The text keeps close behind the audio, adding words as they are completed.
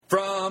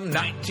from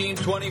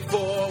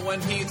 1924 when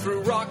he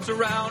threw rocks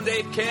around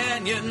Ape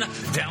Canyon.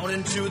 Down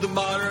into the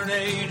modern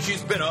age,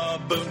 he's been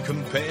a boon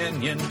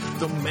companion.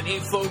 Though many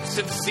folks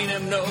have seen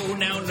him, no,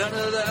 now none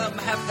of them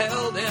have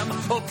held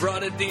him or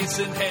brought a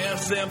decent hair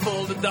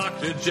sample to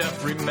Dr.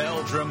 Jeffrey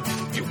Meldrum.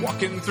 If you're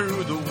walking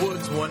through the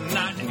woods one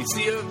night and you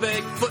see a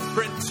vague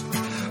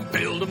footprint,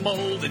 build a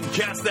mold and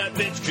cast that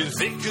bitch, 'cause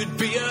it could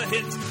be a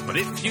hit. But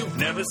if you've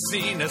never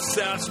seen a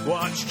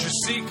Sasquatch, just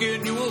seek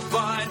and you will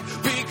find,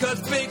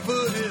 because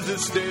Bigfoot is a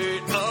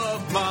state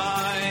of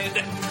mind.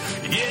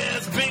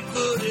 Yes,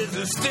 Bigfoot is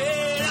a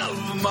state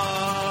of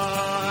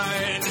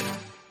mind.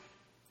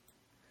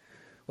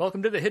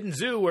 Welcome to the Hidden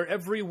Zoo, where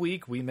every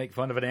week we make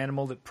fun of an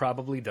animal that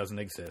probably doesn't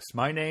exist.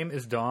 My name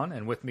is Don,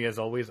 and with me as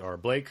always are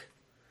Blake.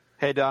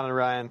 Hey, Don and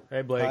Ryan.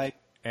 Hey, Blake. Hi.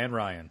 And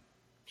Ryan.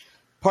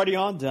 Party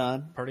on,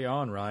 Don. Party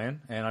on,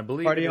 Ryan. And I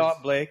believe Party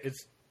on, Blake.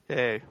 It's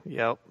Hey,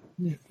 yep.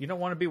 you don't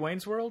want to be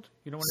Wayne's World?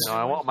 You don't want to No,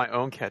 I want my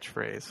own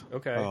catchphrase.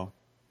 Okay. Oh.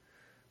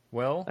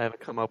 Well, I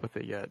haven't come up with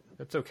it yet.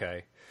 that's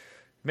okay.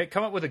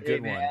 Come up with a Hey,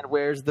 good man, one.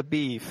 where's the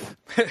beef?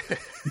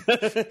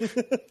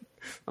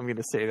 I'm going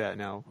to say that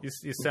now. You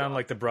sound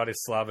like the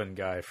Bratislavan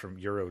guy from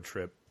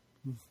Eurotrip.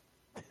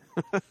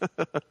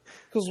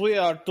 Because we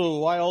are two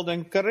wild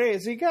and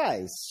crazy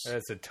guys.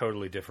 That's a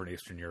totally different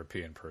Eastern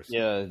European person.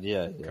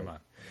 Yeah. Come on.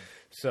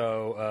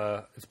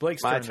 So, it's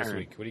Blake's My turn this turn.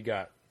 week. What do you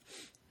got?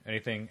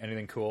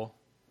 Anything cool?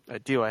 I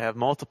do. I have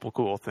multiple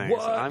cool things.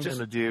 What? I'm going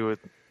to do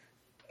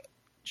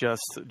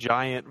just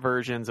giant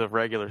versions of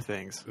regular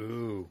things.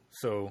 Ooh.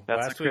 So,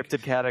 That's last the week...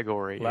 cryptid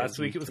category. last is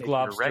week you it was take a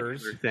globsters.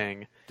 regular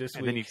thing, This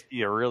and then you week-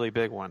 see a really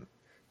big one.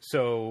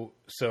 So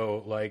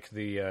like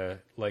the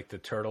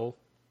turtle.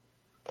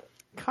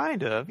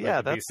 Kind of. Like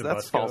Yeah, the beast of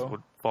that's Busco?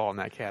 would fall in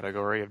that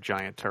category of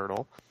giant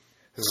turtle.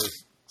 Who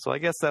was, So I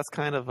guess that's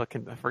kind of I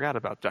forgot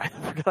about giant.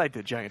 I forgot I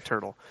did giant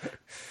turtle.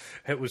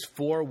 it was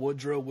 4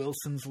 Woodrow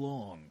Wilsons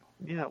long.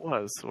 Yeah, it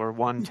was. Or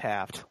one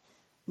Taft.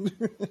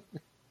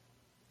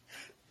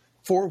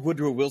 4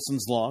 Woodrow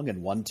Wilsons long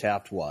and 1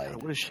 Taft wide.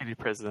 What a shitty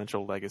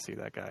presidential legacy,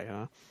 that guy,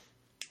 huh?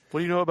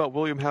 What do you know about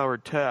William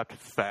Howard Taft?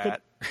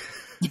 Fat.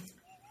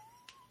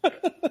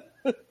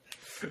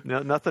 No,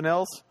 nothing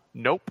else?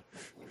 Nope.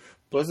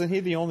 Wasn't he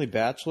the only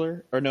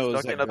bachelor? Or no, it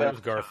was, Stuck in that a That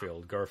was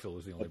Garfield. Garfield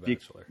was the only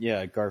bachelor.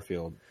 Yeah,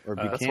 Garfield. Or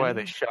Buchanan. That's why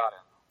they shot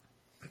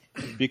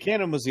him.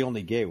 Buchanan was the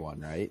only gay one,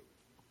 right?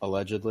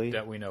 Allegedly.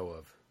 That we know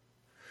of.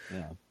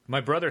 Yeah.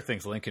 My brother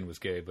thinks Lincoln was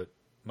gay, but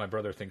my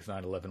brother thinks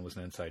 9/11 was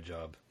an inside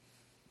job.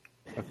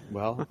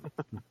 Well,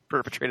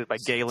 Perpetrated by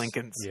gay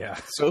Lincolns. Yeah.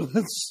 so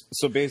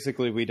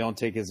basically we don't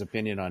take his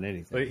opinion on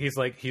anything. But he's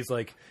like he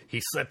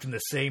slept in the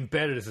same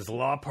bed as his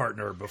law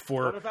partner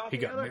before he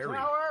got married.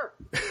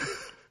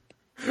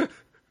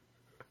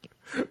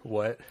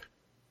 What?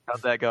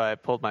 How'd that go? I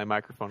pulled my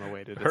microphone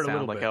away. Did it Heard a little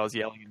sound like bit. I was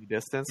yelling in the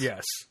distance?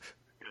 Yes.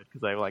 Good,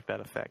 because I like that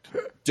effect.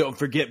 Don't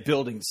forget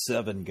Building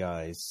 7,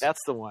 guys. That's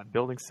the one.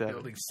 Building 7.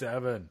 Building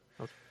 7.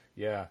 Okay.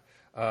 Yeah.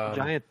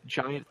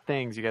 Giant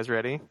things. You guys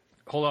ready?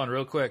 Hold on,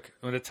 real quick.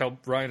 I'm going to tell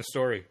Ryan a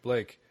story,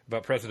 Blake,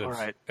 about presidents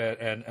All right.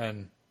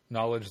 and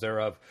knowledge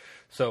thereof.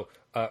 So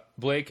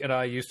Blake and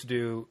I used to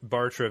do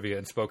bar trivia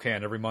in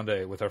Spokane every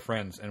Monday with our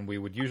friends, and we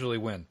would usually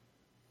win.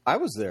 I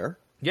was there.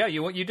 Yeah,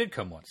 you did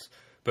come once,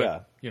 but Yeah.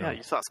 you know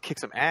You saw us kick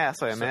some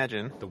ass, I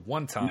imagine. the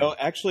one time. No,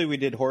 actually we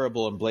did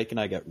horrible and Blake and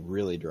I got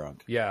really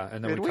drunk. Yeah,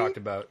 and then Did we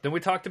we?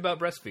 talked about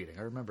breastfeeding.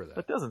 I remember that.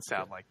 That doesn't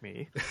sound like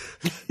me.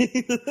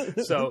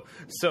 So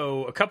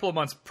a couple of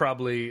months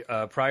probably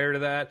prior to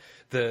that,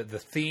 the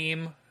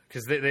theme,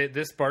 because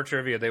this bar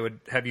trivia, they would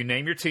have you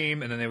name your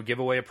team, and then they would give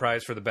away a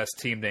prize for the best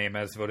team name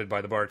as voted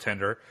by the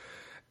bartender.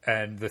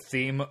 And the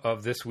theme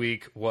of this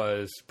week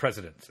was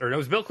presidents, or no, it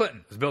was Bill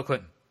Clinton. It was Bill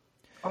Clinton,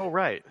 Oh,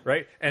 right.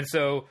 right? And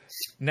so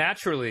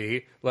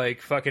naturally,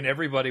 like fucking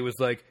everybody was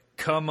like,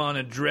 "Come on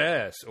a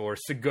dress" or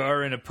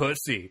 "cigar in a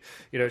pussy,"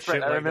 shit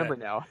Right, I like remember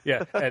that. now.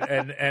 Yeah,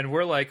 and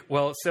we're like,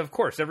 well, so of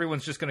course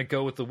everyone's just going to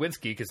go with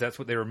Lewinsky because that's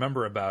what they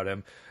remember about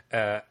him.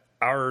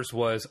 Ours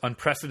was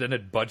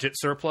unprecedented budget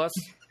surplus.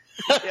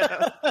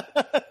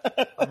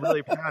 I'm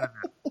really proud of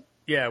it.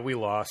 Yeah, we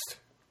lost.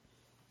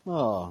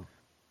 Oh.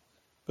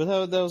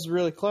 But that was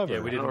really clever. Yeah,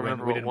 we I didn't don't win.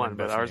 remember We what didn't won, win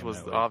but best ours name was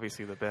that week.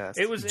 obviously the best.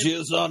 It was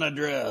Jizz on a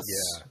dress.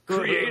 yeah,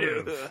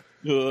 creative.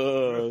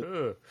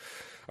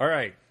 All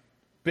right,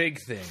 big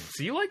thing.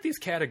 So you like these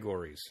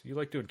categories? You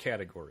like doing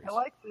categories? I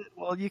like it.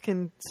 Well, you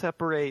can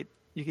separate.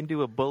 You can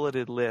do a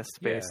bulleted list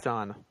based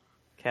on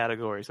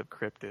categories of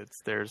cryptids.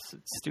 There's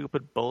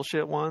stupid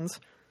bullshit ones.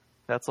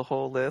 That's a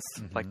whole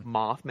list. Like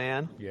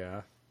Mothman.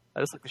 Yeah, I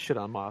just like to shit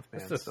on Mothman.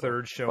 that's the so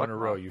third show fuck in a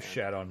row Mothman. you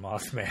shat on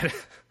Mothman.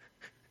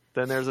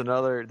 Then there's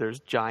another.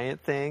 There's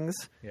giant things.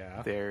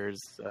 Yeah.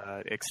 There's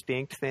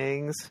extinct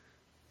things.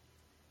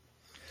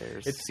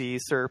 There's sea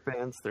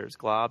serpents. There's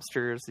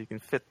globsters. You can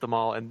fit them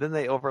all, and then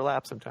they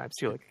overlap sometimes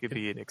too. Like it could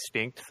be an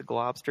extinct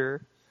globster.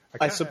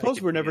 I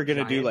suppose we're never going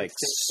to do like.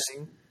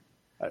 Thing.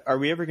 Are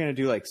we ever going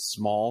to do like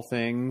small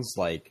things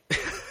like?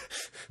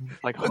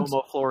 Like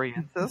Homo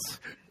floresiensis.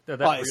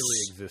 that really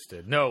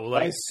existed. No,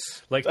 like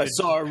I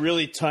saw a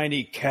really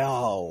tiny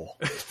cow.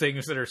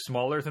 things that are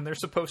smaller than they're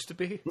supposed to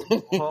be.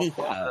 Well,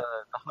 the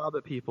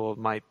Hobbit people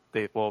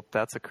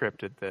that's a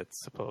cryptid that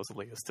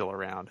supposedly is still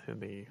around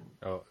in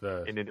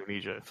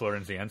Indonesia.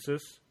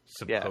 Florenziensis,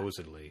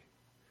 supposedly.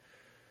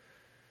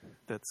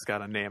 That's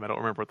got a name. I don't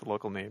remember what the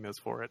local name is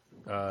for it.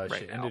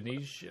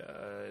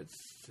 Indonesia,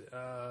 it's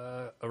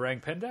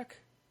Orang Pendek?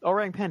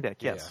 Orang Pendek,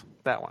 yes. Yeah.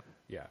 That one.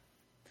 Yeah.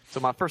 So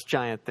my first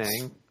giant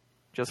thing,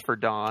 just for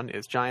Dawn,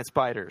 is giant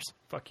spiders.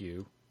 Fuck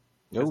you.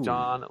 Because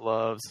Dawn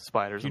loves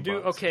spiders and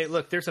bugs. Okay,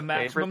 look, there's a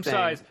maximum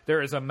size.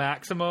 There is a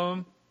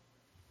maximum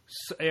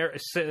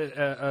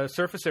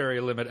surface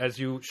area limit, as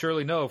you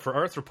surely know, for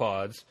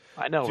arthropods.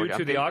 I know. Due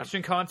to the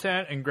oxygen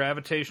content and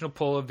gravitational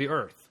pull of the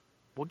Earth.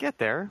 We'll get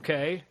there.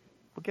 Okay.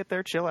 We'll get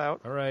there. Chill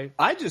out. All right.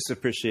 I just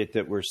appreciate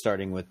that we're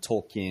starting with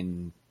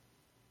Tolkien-based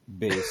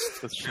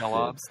with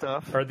Shelob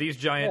stuff. Are these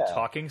giant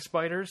talking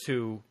spiders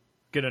who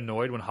get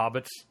annoyed when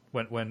hobbits,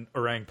 when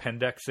Orang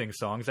Pendek sings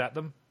songs at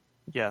them?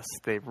 Yes,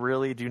 they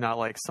really do not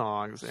like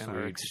songs and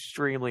are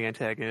extremely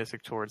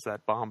antagonistic towards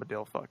that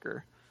Bombadil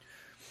fucker.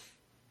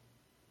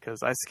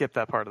 Because I skipped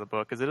that part of the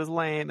book because it is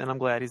lame, and I'm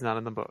glad he's not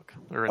in the book.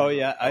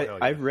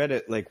 I've read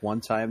it like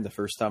one time, the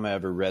first time I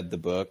ever read the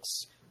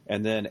books.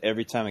 And then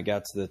every time I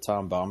got to the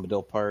Tom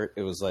Bombadil part,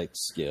 it was like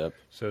skip.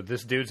 So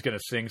this dude's going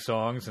to sing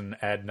songs and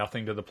add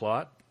nothing to the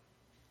plot?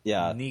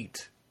 Yeah.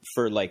 Neat.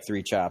 For like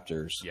 3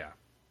 chapters. Yeah.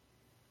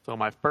 So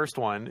my first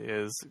one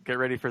is, get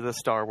ready for this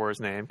Star Wars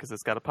name because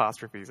it's got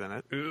apostrophes in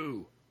it.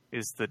 Ooh.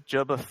 Is the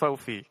Jabba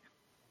Fofi.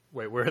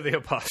 Wait, where are the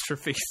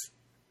apostrophes?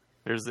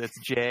 It's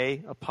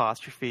J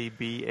apostrophe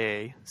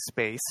B-A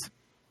space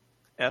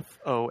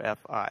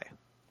F-O-F-I.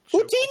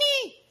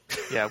 Houdini!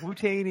 Yeah,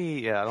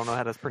 Wutani. Yeah, I don't know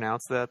how to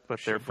pronounce that, but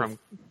they're from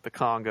the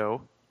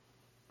Congo.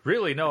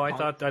 Really? No, I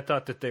thought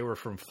that they were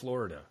from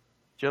Florida.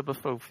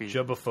 Jabbafofi.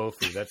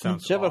 Jabbafofi. That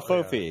sounds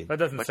Jabbafofi. Yeah. That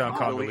doesn't sound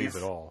Congolese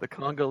at all. The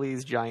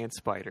Congolese giant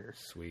spider.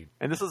 Sweet.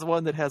 And this is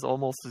one that has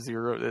almost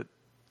zero.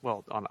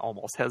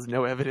 Almost has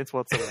no evidence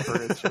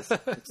whatsoever. It's just.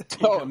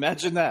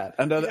 Imagine that!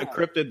 A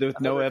cryptid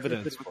with no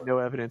evidence. No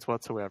evidence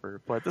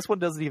whatsoever. But this one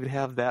doesn't even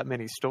have that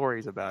many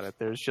stories about it.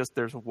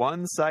 There's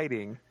one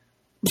sighting.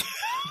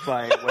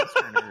 By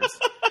Westerners.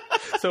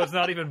 So it's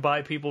not even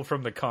by people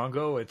from the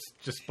Congo, it's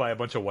just by a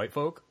bunch of white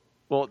folk?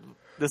 Well,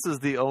 this is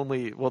the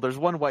only... Well, there's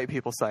one white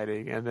people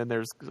sighting, and then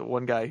there's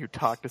one guy who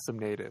talked to some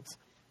natives.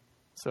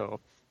 So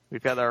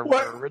we've got our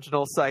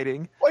original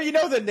sighting.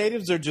 Well, the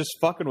natives are just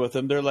fucking with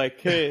him. They're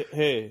like,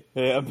 hey,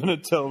 I'm going to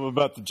tell them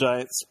about the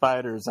giant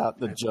spiders out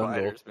in the jungle.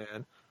 Spiders,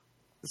 man.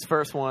 This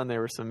first one,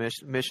 there were some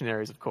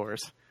missionaries, of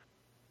course.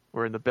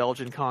 We're in the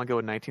Belgian Congo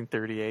in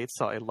 1938,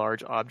 saw a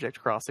large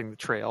object crossing the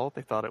trail.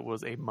 They thought it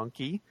was a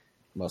monkey.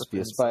 Must be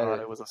a spider.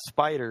 It was a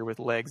spider with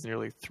legs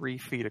nearly 3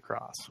 feet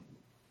across.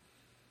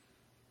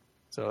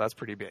 So that's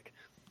pretty big.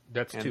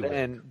 That's too big. And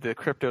then the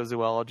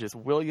cryptozoologist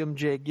William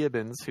J.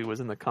 Gibbons, who was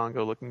in the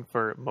Congo looking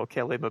for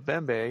Mokele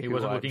Mbembe, he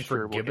wasn't looking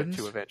for Gibbons?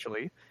 We'll get to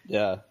eventually.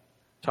 Yeah.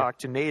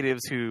 Talked to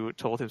natives who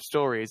told him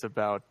stories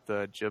about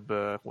the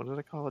Jabba. What did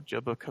I call it?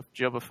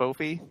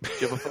 Jabbafofi.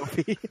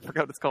 Jabbafofi. I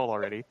forgot what it's called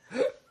already.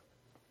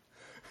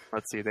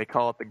 Let's see. They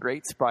call it the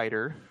Great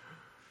Spider,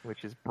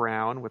 which is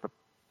brown with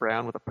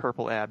a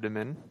purple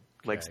abdomen,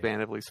 leg span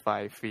of at least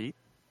 5 feet,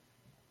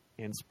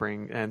 and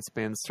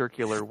spins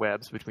circular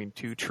webs between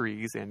 2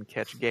 trees and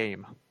catch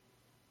game,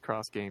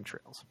 cross game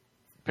trails.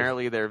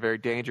 Apparently, they're very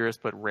dangerous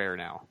but rare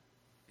now,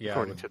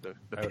 according to the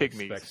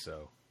pygmies. I expect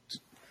so.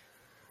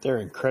 They're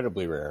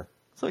incredibly rare.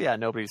 So yeah,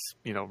 nobody's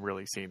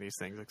really seen these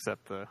things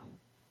except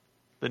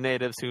the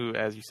natives who,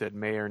 as you said,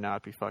 may or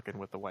not be fucking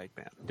with the white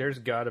man. There's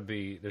got to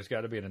be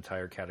an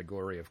entire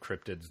category of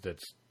cryptids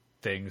that's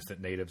things that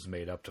natives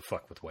made up to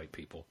fuck with white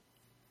people.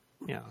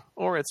 Yeah,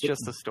 or it's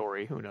just a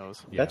story. Who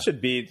knows? Yeah. That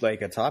should be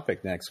like a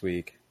topic next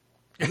week.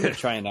 I'm going to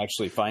try and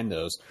actually find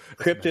those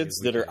cryptids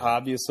that are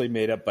obviously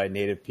made up by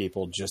native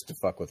people just to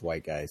fuck with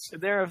white guys.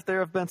 There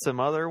have been some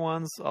other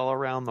ones all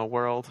around the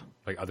world,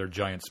 like other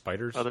giant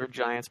spiders. Other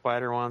giant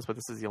spider ones, but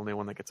this is the only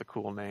one that gets a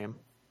cool name.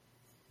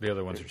 The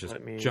other ones are just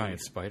giant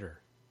spider.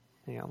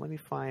 Yeah, let me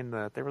find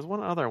that. There was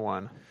one other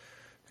one.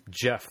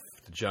 Jeff,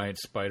 the giant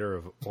spider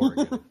of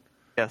Oregon.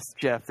 Yes,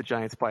 Jeff, the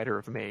giant spider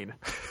of Maine.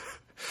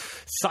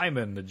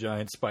 Simon, the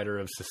giant spider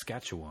of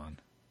Saskatchewan.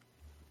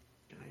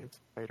 Giant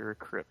spider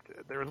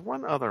cryptid. There was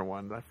one other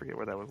one, but I forget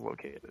where that was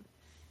located.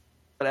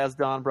 But as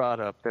Don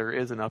brought up, there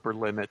is an upper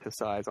limit to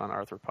size on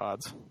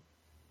arthropods.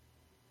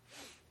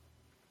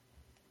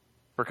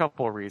 For a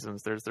couple of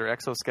reasons. Their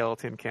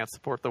exoskeleton can't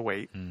support the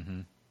weight.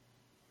 Mm-hmm.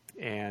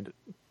 And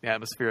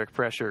atmospheric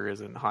pressure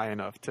isn't high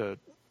enough to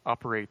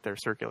operate their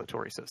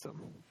circulatory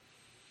system.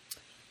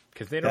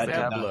 Because they don't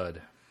have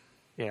blood.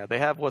 Yeah, they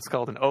have what's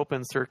called an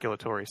open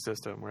circulatory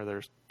system where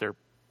their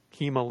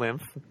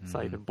hemolymph, it's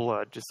not even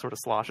blood, just sort of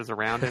sloshes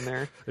around in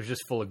there. They're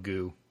just full of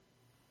goo.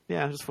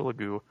 Yeah, just full of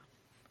goo.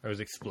 I was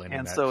explaining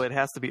and that. So it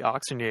has to be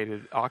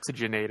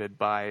oxygenated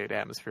by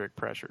atmospheric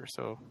pressure.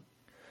 So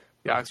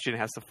the oxygen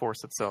has to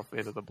force itself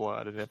into the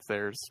blood, and if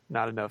there's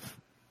not enough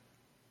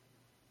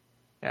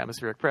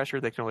atmospheric pressure,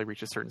 they can only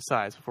reach a certain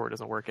size before it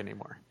doesn't work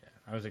anymore.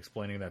 I was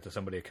explaining that to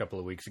somebody a couple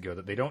of weeks ago,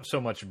 that they don't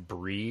so much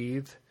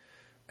breathe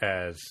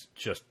as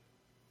just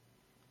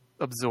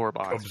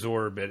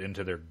Absorb it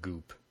into their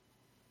goop.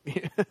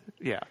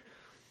 Yeah.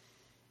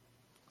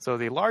 So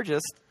the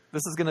largest,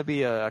 this is going to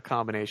be a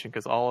combination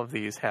because all of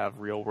these have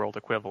real-world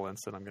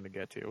equivalents that I'm going to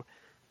get to.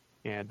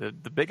 And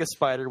the biggest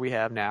spider we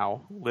have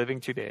now, living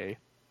today,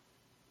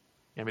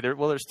 I mean,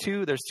 there's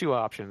two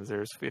options.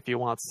 There's, if you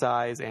want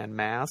size and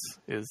mass,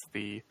 is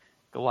the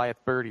Goliath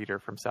bird eater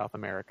from South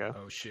America.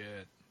 Oh,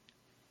 shit.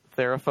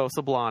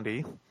 Theraphosa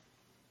blondi.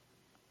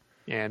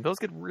 And those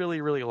get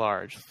really, really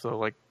large. So,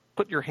 like,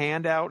 put your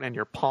hand out and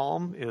your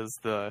palm is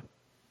the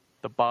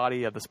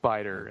body of the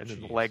spider, and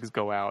then the legs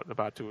go out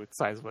about to the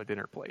size of a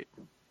dinner plate.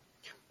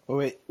 Oh,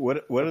 wait,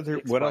 what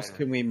else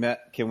can we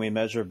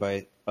measure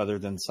by other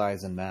than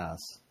size and mass?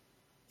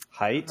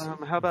 Height?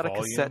 How about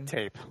Volume? a cassette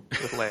tape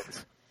with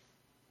legs?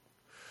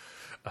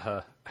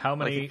 How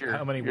many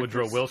you're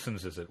Woodrow just-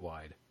 Wilsons is it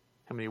wide?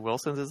 How many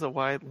Wilsons is it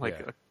wide?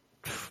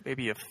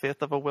 Maybe a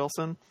fifth of a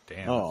Wilson.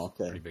 Damn, Oh, that's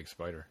okay. a pretty big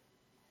spider.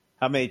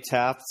 How many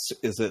tafts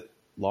is it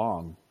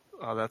long?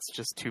 Oh, that's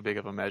just too big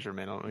of a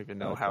measurement. I don't even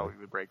know how we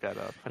would break that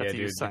up. I'd have Yeah, to dude,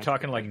 use you're scientific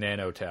talking like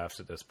nanotafts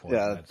at this point.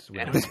 Yeah. That's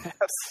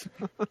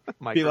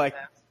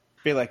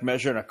Be like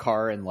measuring a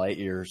car in light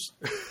years.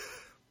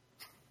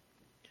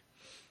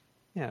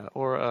 Yeah,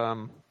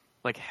 or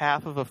like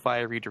half of a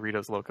fiery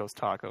Doritos Locos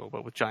taco,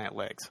 but with giant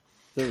legs.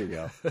 There we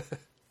go.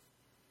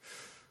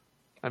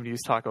 I'm going to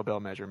use Taco Bell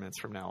measurements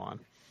from now on.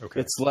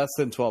 okay. It's less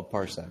than 12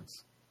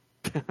 parsecs.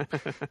 Taco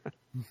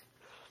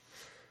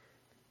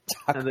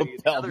And then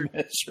Bell other-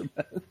 measurements.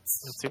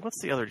 Let's see, what's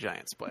the other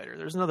giant spider?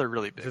 There's another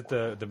really big Is it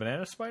one. the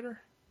banana spider?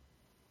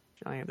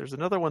 Giant. There's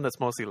another one that's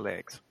mostly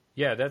legs.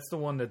 Yeah, that's the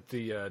one that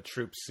the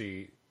troops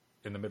see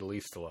in the Middle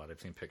East a lot. I've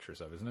seen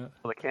pictures of, isn't it?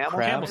 Oh, the camel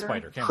Camel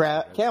spider?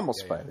 spider. Camel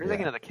Yeah, spider. You're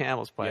thinking of the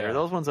camel spider. Yeah.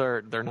 Those ones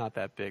they're not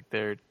that big.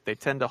 They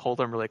tend to hold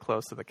them really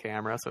close to the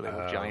camera, so they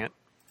look giant.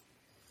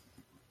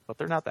 But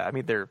they're not that. I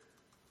mean, they're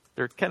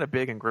kind of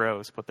big and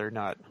gross, but they're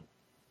not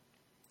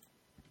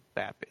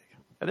that big.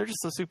 And they're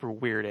just a super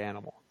weird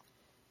animal.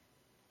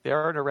 They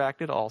are an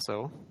arachnid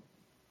also,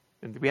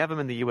 and we have them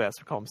in the U.S.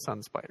 We call them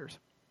sun spiders.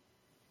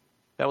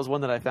 That was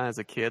one that I found as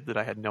a kid that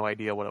I had no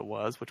idea what it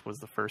was, which was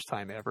the first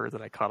time ever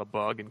that I caught a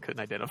bug and couldn't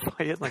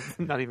identify it, like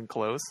not even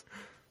close.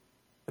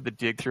 I had to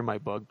dig through my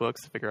bug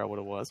books to figure out what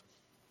it was.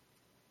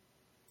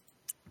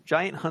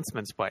 Giant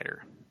huntsman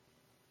spider.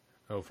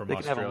 Oh, from They can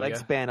Australia. have a leg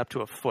span up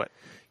to a foot.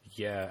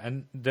 Yeah,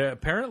 and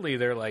apparently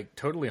they're like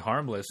totally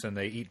harmless and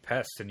they eat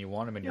pests and you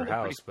want them in your they're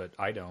house, but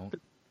I don't.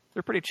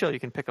 They're pretty chill. You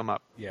can pick them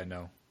up. Yeah,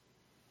 no.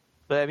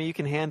 But I mean, you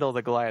can handle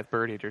the Goliath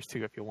bird eaters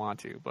too if you want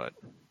to. But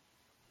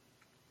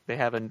they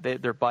haven't.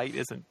 Their bite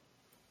isn't.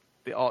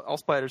 All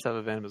spiders have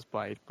a venomous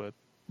bite, but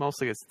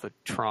mostly it's the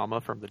trauma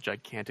from the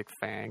gigantic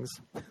fangs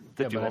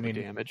that do but all the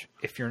damage.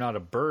 If you're not a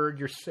bird,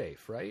 you're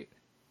safe, right?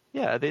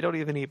 Yeah, they don't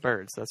even eat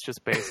birds. That's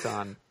just based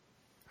on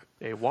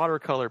a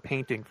watercolor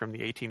painting from the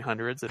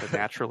 1800s that a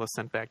naturalist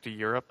sent back to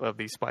Europe of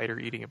the spider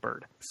eating a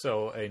bird.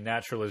 So a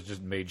naturalist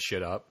just made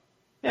shit up.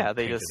 Yeah,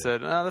 they Painted just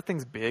said, "Oh, that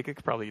thing's big. It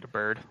could probably eat a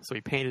bird." So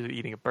he painted it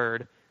eating a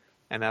bird,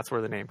 and that's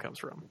where the name comes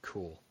from.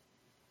 Cool.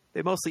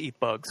 They mostly eat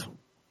bugs,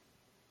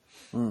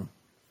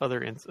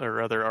 other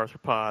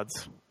arthropods,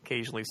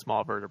 occasionally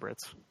small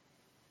vertebrates.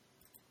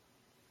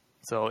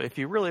 So if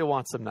you really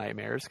want some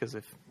nightmares, because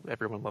if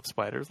everyone loves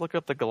spiders, look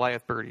up the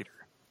Goliath bird eater.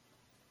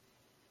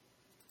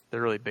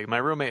 They're really big. My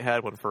roommate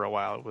had one for a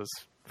while. It was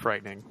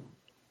frightening.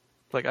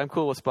 Like, I'm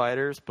cool with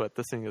spiders, but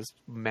this thing is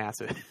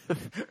massive.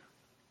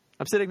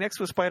 I'm sitting next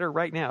to a spider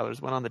right now.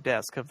 There's one on the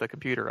desk of the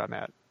computer I'm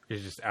at.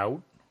 He's just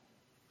out.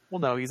 Well,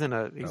 no, he's in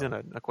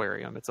an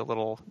aquarium. It's a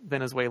little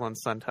Venezuelan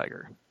sun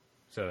tiger.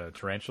 Is that a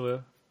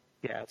tarantula?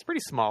 Yeah, it's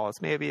pretty small.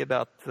 It's maybe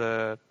about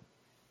the,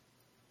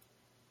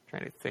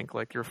 trying to think,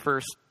 like your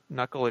first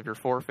knuckle of your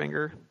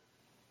forefinger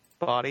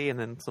body, and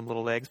then some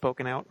little legs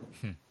poking out.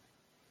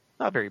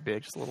 Not very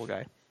big, just a little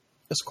guy.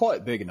 It's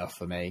quite big enough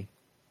for me.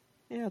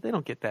 Yeah, they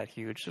don't get that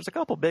huge. There's a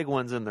couple big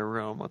ones in the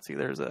room. Let's see.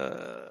 There's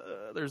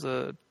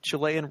a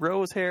Chilean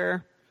rose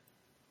hair.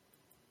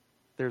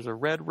 There's a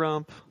red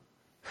rump.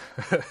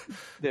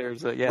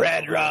 There's a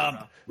Red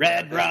rump.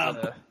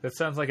 That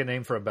sounds like a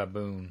name for a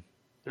baboon.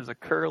 There's a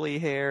curly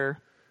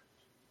hair.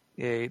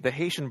 The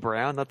Haitian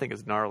brown. That thing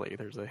is gnarly.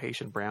 There's a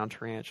Haitian brown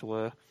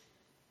tarantula.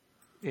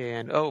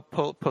 And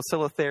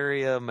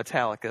Poecilotheria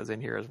metallica is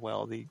in here as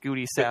well. The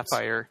Goody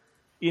sapphire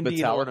Indian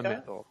Metallica?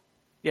 ornamental.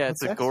 Yeah,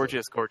 it's That's a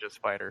gorgeous, gorgeous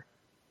spider.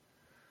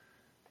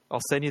 I'll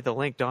send you the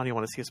link. Don, you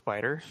want to see a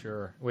spider?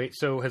 Sure. Wait,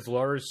 so has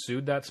Lars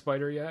sued that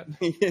spider yet?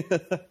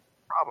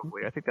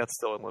 Probably. I think that's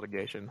still in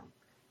litigation.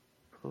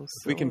 If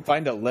we can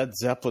find a Led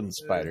Zeppelin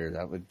spider,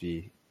 that would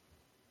be...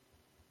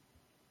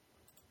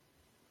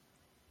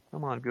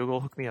 Come on, Google.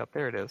 Hook me up.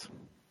 There it is.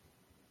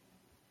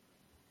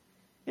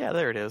 Yeah,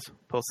 there it is.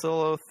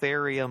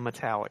 Poecilotheria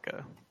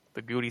metallica.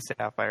 The Goody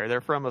sapphire.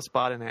 They're from a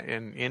spot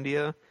in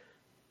India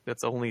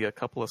that's only a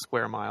couple of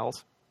square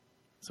miles.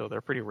 So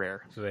they're pretty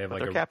rare. So they have But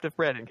like they're a captive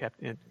bred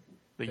in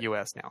the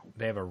U.S. now.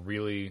 They have a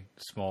really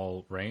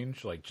small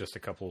range, like just a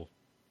couple.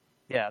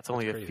 Yeah, it's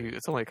only crazy.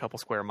 It's only a couple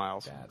square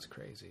miles. That's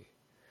crazy.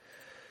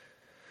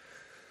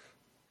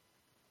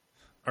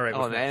 All right.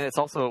 Oh, and it's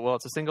also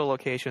it's a single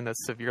location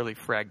that's severely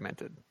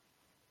fragmented.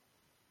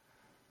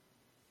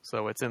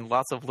 So it's in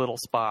lots of little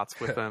spots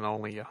within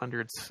only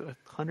 100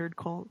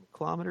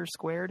 kilometers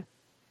squared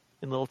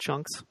in little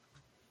chunks.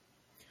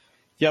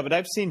 Yeah, but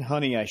I've seen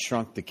Honey, I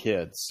Shrunk the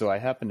Kids, so I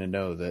happen to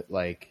know that,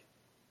 like,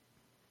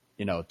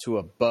 you know, to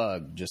a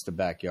bug, just a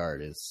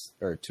backyard is,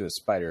 or to a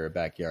spider, a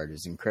backyard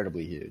is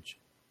incredibly huge.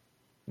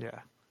 Yeah.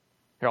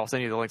 Here, I'll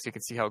send you the link so you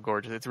can see how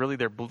gorgeous. It's really,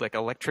 they're blue, like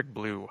electric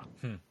blue.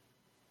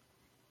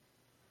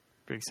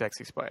 Pretty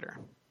sexy spider.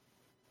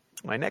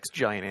 My next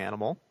giant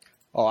animal.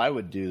 Oh, I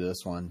would do this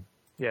one.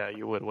 Yeah,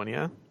 you would, wouldn't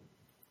you?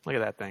 Look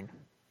at that thing.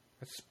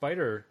 That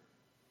spider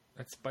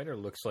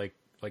looks like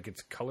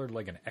it's colored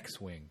like an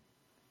X-wing.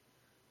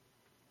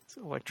 It's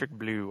electric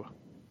blue.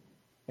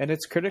 And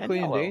it's critically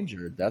And yellow.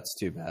 endangered. That's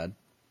too bad.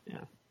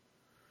 Yeah.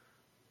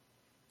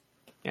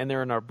 And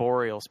they're an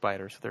arboreal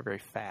spider, so they're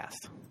very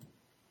fast.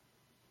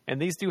 And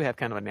these do have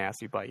kind of a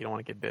nasty bite. You don't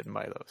want to get bitten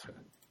by those.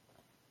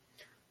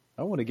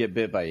 I don't want to get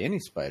bit by any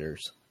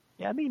spiders.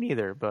 Yeah, me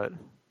neither, but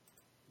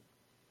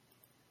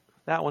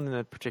that one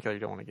in particular you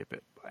don't want to get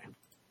bit by.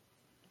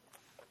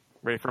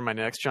 Ready for my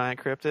next giant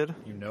cryptid?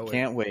 You know it.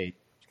 Can't wait.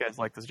 You guys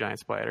like this giant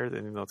spider?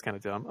 Then it's kind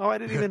of dumb. Oh, I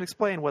didn't even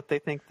explain what they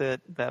think that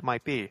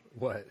might be.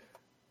 What?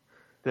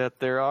 That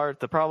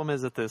the problem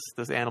is that this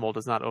animal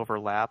does not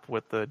overlap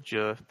with the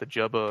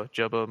Jubba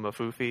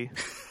Mafufi.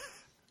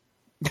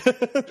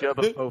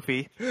 Jubba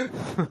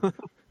Fofi.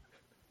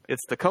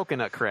 It's the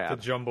coconut The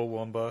crab.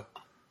 Jumbawamba.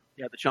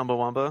 Yeah, the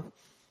Chumbawamba.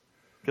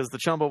 Because the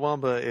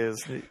Chumbawamba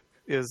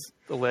is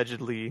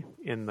allegedly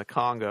in the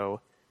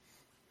Congo,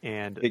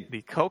 and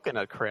the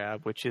coconut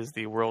crab, which is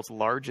the world's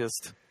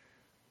largest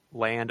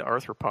land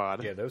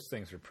arthropod, Yeah, those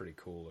things are pretty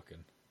cool looking.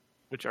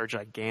 which are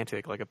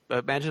gigantic. Like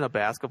imagine a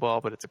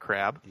basketball, but it's a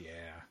crab. Yeah.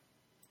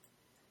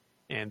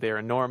 And they're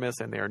enormous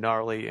and they're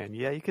gnarly, and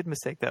yeah, you could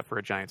mistake that for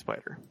a giant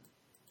spider.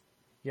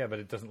 Yeah, but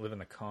it doesn't live in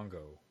the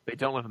Congo. They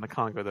don't live in the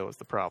Congo, though, is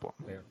the problem.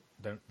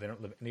 They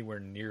don't live anywhere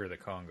near the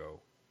Congo.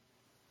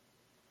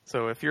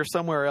 So if you're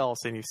somewhere else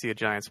and you see a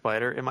giant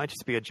spider, it might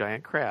just be a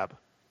giant crab,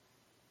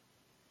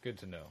 Good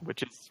to know.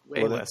 which is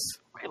way Well, less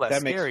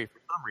that makes- scary for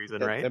some reason,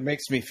 That, right? that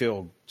makes me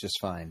feel just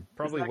fine.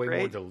 Probably Isn't that way more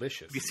great?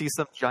 delicious. If you see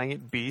some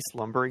giant beast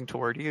lumbering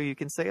toward you, you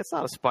can say it's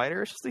not a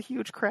spider, it's just a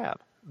huge crab.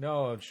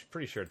 No, I'm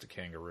pretty sure it's a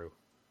kangaroo.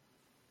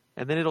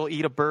 And then it'll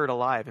eat a bird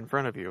alive in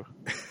front of you.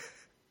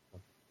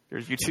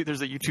 There's a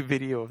YouTube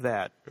video of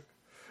that.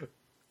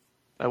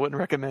 I wouldn't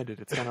recommend it.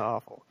 It's kind of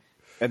awful.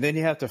 And then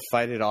you have to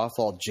fight it off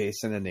all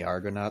Jason and the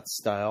Argonauts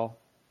style.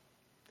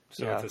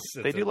 So Yeah,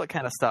 they do look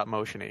kind of stop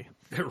motiony.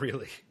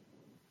 Really.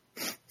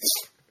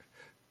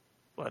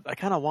 But I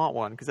kind of want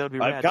one because that would be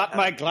I've rad. got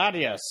my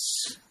gladius.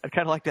 I'd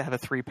kind of like to have a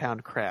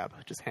 3-pound crab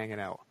just hanging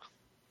out.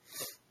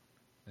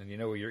 And you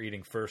know what you're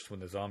eating first when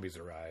the zombies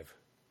arrive.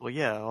 Well,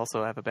 yeah,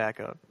 also have a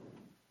backup.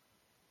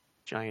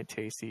 Giant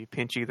tasty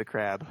Pinchy the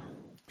crab.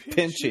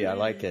 Pinchy, I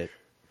like it.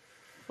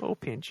 Oh,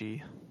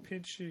 Pinchy.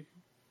 Pinchy,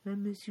 I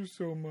miss you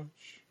so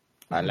much.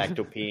 I like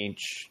to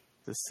pinch.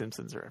 The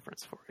Simpsons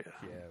reference for you.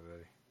 Yeah,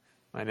 buddy.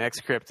 My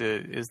next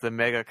cryptid is the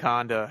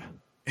Megaconda.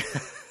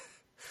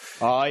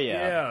 Oh,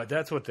 Yeah,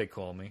 that's what they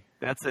call me.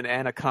 That's an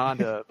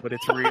anaconda, but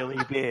it's really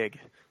big.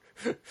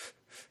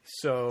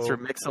 So Sir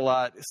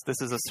Mix-a-Lot.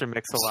 This is a Sir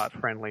Mix-a-Lot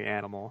friendly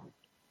animal.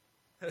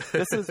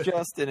 This is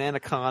just an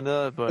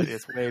anaconda, but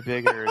it's way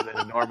bigger than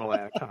a normal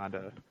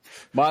anaconda.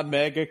 My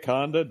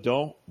megaconda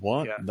don't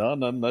want Yeah.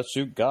 none unless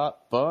you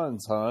got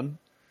buns, hun.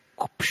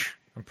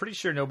 I'm pretty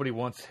sure nobody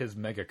wants his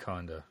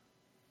megaconda.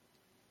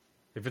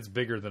 If it's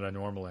bigger than a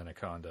normal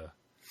anaconda.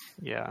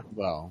 Yeah.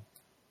 Well,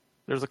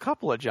 There's a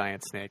couple of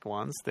giant snake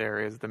ones. There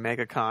is the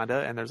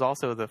Megaconda, and there's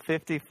also the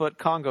 50-foot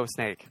Congo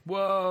snake,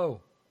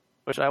 Whoa!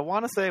 which I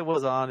want to say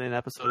was on an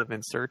episode of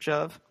In Search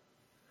Of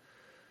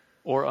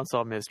or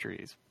Unsolved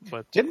Mysteries.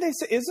 But didn't they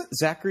say, isn't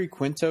Zachary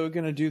Quinto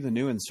going to do the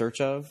new In Search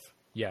Of?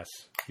 Yes.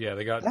 Yeah,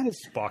 they got That is-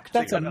 Spock.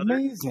 That's too.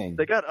 amazing.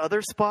 they got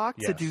other Spock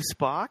to Yes. do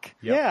Spock?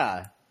 Yep.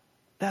 Yeah.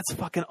 That's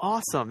fucking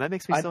awesome. That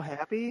makes me so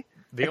happy.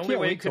 The I only can't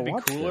way wait it could to be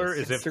watch cooler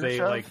this. is if Search they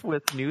Of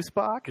with new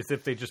Spock? is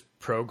if they just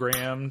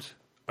programmed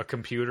a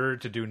computer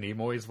to do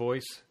Nimoy's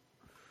voice.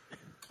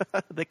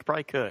 They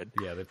probably could.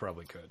 Yeah, they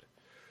probably could.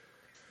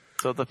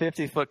 So the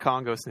 50-foot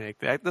Congo snake.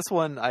 This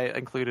one I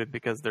included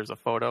because there's a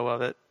photo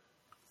of it.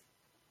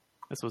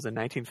 This was in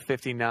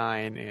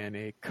 1959, and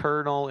a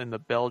colonel in the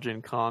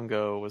Belgian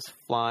Congo was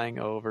flying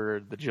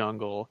over the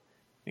jungle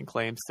and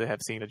claims to have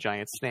seen a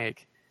giant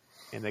snake.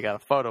 And they got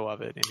a photo of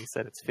it, and he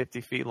said it's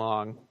 50 feet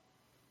long.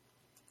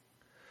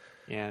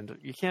 And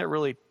you can't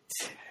really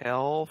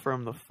tell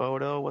from the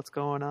photo what's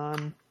going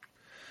on.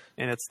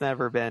 And it's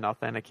never been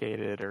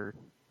authenticated or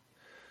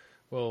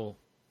Well,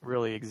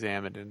 really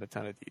examined in a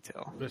ton of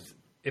detail.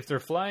 if they're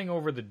flying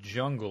over the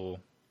jungle,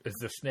 is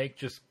the snake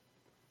just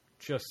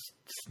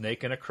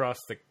snaking across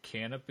the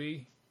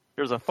canopy?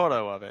 There's a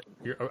photo of it.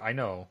 I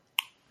know.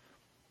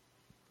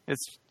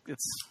 It's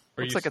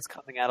Are looks you like it's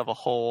coming out of a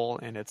hole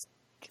and it's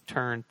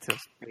turned to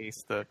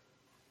face the Are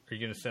you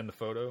going to send the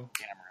photo?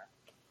 camera.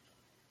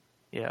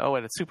 Yeah. Oh,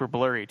 and it's super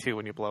blurry too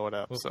when you blow it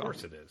up. Well, so of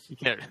course it is. you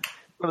can't.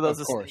 One of those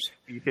Of is course.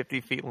 be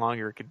 50 feet long,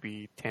 or it could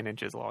be 10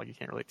 inches long. You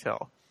can't really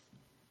tell.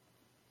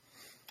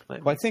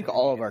 Well, I think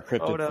all of our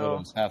cryptid Photo.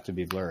 photos have to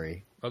be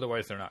blurry,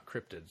 Otherwise, they're not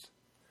cryptids.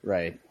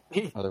 right?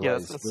 Yeah,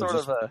 Otherwise, it's they're sort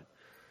just of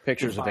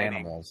pictures of defining-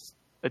 animals.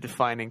 a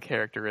defining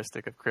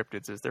characteristic of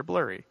cryptids is they're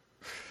blurry.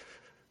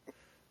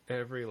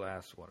 Every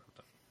last one of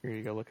them. Here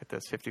you go. Look at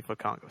this 50-foot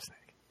Congo snake.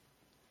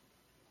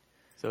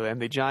 So,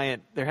 and the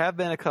giant. There have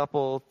been a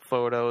couple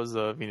photos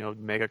of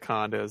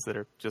megacondas that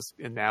are just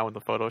now in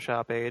the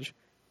Photoshop age.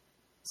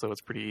 So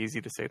it's pretty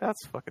easy to say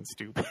that's fucking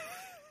stupid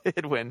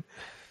when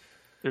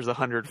there's a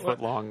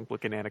 100-foot long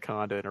looking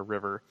anaconda in a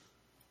river.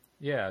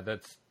 Yeah,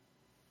 that's.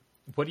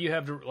 What do you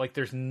have to like?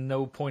 There's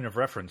no point of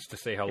reference to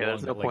say how long.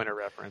 There's no like, point of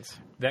reference.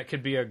 That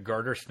could be a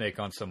garter snake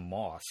on some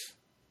moss.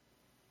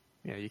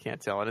 Yeah, you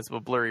can't tell. And it's a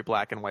blurry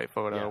black and white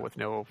photo Yeah. with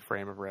no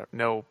frame of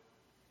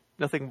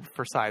nothing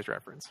for size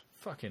reference.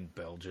 Fucking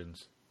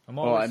Belgians. I'm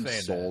Oh, always I'm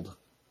saying sold. that.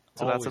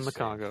 So that's in Always the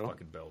saying Congo.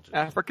 Fucking Belgians.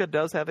 Africa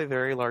does have a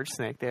very large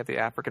snake. They have the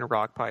African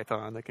rock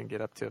python that can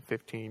get up to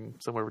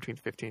somewhere between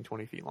 15 and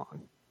 20 feet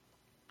long,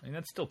 I mean,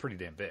 that's still pretty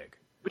damn big.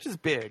 which is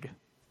big,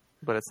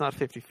 but it's not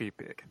 50 feet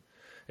big.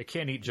 It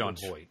can't eat John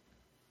Voight.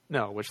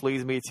 No, which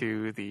leads me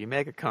to the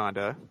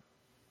megaconda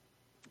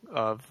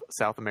of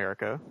South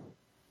America,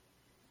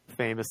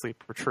 famously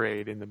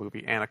portrayed in the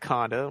movie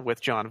Anaconda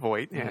with John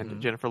Voight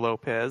and Jennifer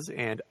Lopez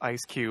and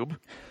Ice Cube,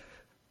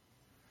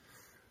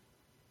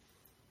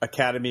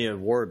 Academy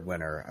Award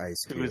winner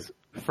Ice Cube. whose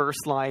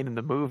first line in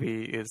the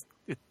movie is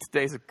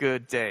 "Today's a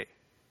good day,"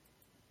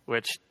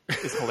 which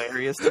is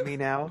hilarious to me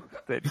now.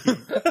 That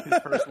his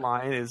first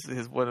line is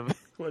one of his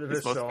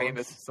his most songs.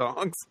 famous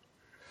songs.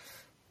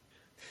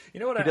 You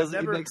know what?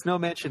 He makes no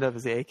mention of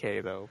his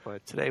AK though.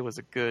 But today's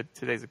a good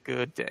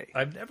day.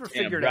 I've never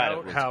Damn figured right it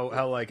out was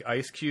how like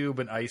Ice Cube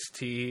and Ice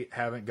T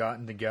haven't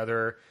gotten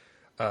together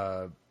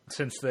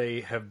since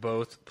they have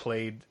both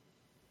played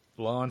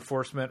law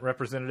enforcement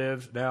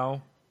representatives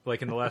now,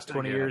 like in the last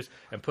 20 Yeah. years,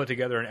 and put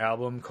together an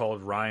album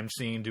called Rhyme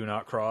Scene Do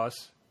Not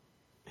Cross.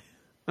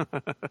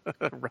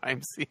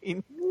 Rhyme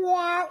scene. Come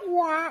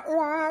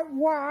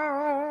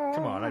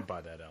on, I'd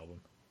buy that album.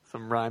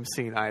 Some rhyme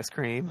scene ice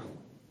cream.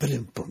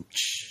 Ba-dum-bum.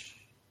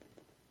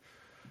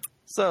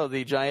 So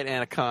the giant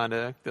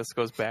anaconda, this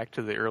goes back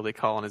to the early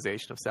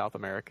colonization of South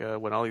America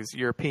when all these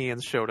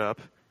Europeans showed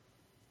up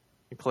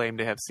and claimed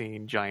to have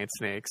seen giant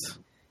snakes.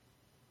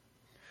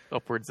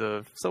 Upwards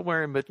of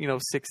somewhere in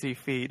 60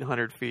 feet,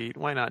 100 feet.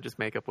 Why not just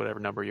make up whatever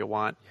number you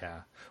want?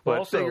 Yeah. But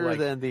also, bigger like,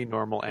 than the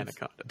normal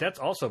anaconda. that's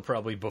also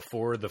probably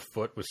before the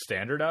foot was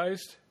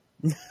standardized.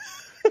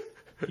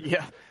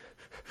 Yeah.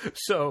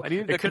 So I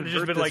needed to it could have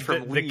just convert been this like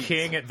from the leads.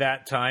 king at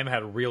that time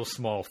had real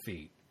small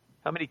feet.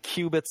 How many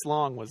cubits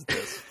long was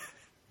this?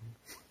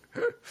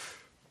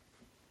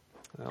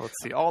 Let's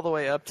see. All the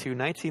way up to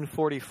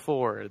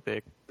 1944,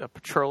 a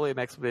petroleum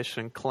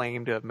expedition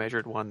claimed to have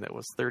measured one that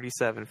was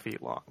 37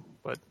 feet long.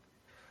 But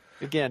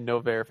again, no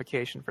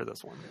verification for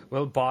this one.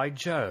 Well, by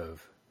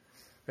Jove.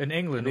 In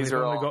England, These we've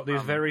are only all, got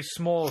these very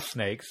small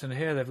snakes, and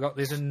here they've got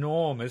these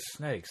enormous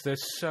snakes. They're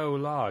so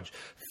large.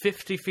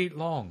 50 feet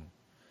long.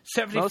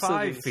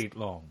 75 these- feet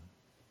long.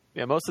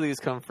 Yeah, most of these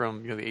come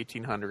from the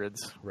 1800s.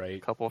 Right. A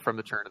couple from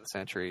the turn of the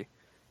century.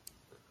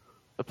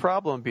 The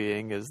problem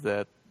being is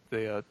that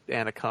the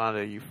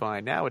anaconda you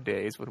find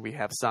nowadays, when we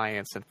have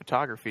science and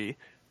photography,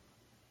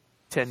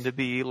 tend to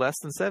be less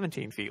than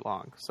 17 feet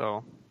long.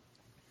 So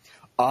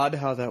Odd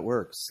how that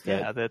works.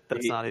 that's the,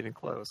 not even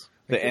close.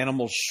 the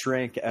animals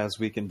shrink as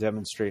we can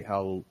demonstrate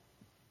how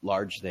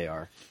large they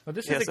are. Well,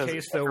 this Yes, is a as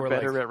case, we're though, where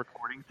better like, at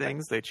recording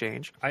things, they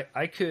change.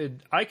 I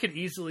could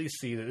easily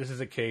see that this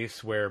is a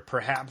case where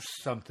perhaps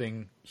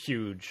something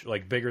huge,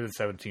 like bigger than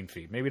 17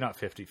 feet, maybe not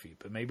 50 feet,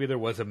 but maybe there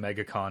was a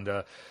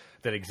megaconda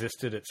that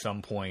existed at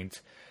some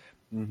point,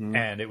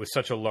 and it was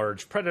such a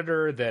large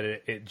predator that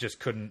it just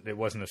couldn't, it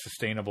wasn't a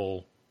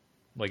sustainable,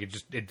 like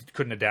it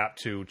couldn't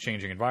adapt to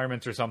changing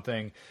environments or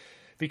something.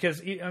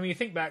 Because, I mean, you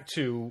think back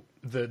to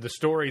the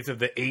stories of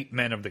the 8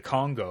 men of the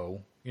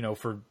Congo,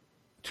 for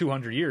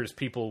 200 years,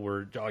 people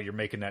were, oh, you're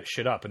making that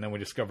shit up. And then we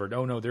discovered,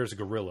 oh, no, there's a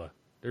gorilla.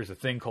 There's a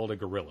thing called a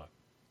gorilla,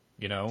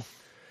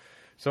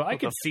 So I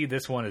could see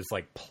this one as,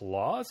 like,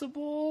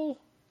 plausible.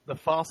 The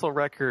fossil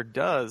record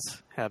does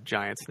have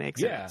giant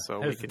snakes in Yeah, it. So it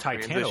we has can the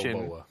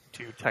transition Titanoboa.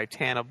 to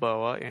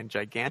Titanoboa and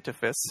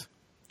Gigantophus.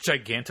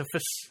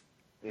 Gigantophus.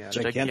 Yeah,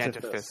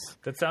 Gigantophus.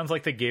 That sounds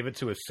like they gave it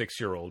to a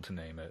 6-year-old to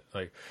name it.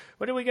 Like,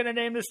 what are we going to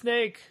name the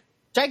snake?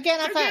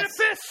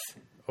 Gigantophus!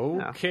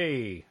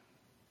 Okay.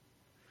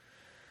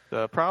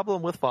 The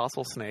problem with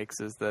fossil snakes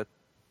is that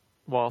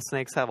while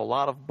snakes have a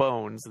lot of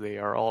bones, they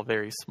are all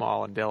very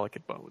small and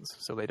delicate bones.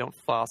 So they don't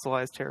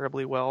fossilize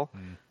terribly well.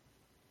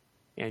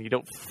 And you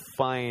don't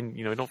find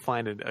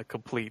a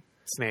complete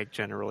snake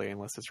generally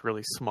unless it's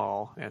really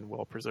small and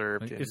well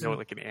preserved, Like,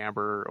 like in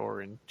amber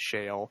or in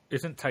shale.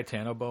 Isn't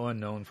Titanoboa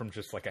known from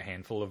just like a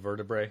handful of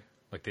vertebrae?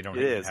 Like they don't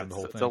It even is. have the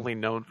whole It's thing. only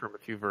known from a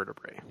few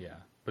vertebrae. Yeah,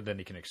 but then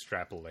you can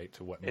extrapolate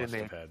to what And must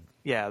they- have had.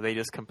 Yeah, they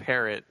just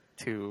compare it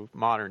to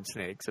modern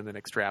snakes and then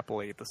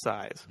extrapolate the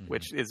size,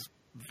 which is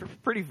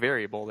pretty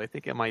variable. They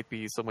think it might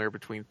be somewhere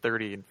between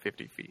 30 and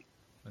 50 feet,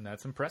 And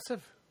that's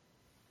impressive.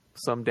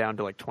 some down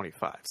to like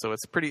 25. So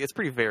it's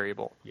pretty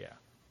variable Yeah.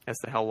 as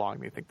to how long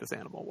they think this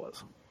animal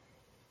was.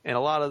 And a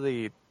lot of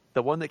the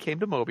one that came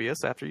to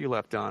Mobius after you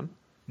left, Don,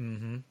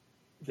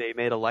 they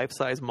made a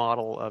life-size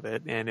model of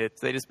it, and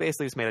they just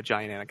basically made a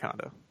giant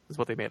anaconda. Is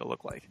what they made it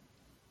look like.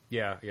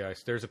 Yeah.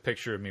 There's a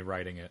picture of me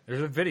writing it.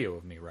 There's a video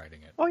of me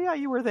writing it. Oh yeah,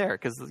 you were there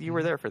because you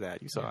were there for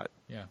that. You saw it.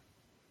 Yeah.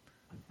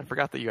 I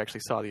forgot that you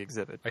actually saw the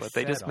exhibit, I but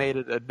they just sat made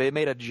on it. They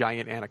made a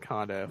giant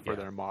anaconda for Yeah.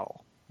 their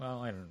model.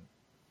 Well, I don't.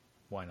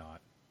 Why not?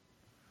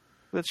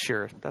 But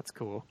sure, that's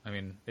cool. I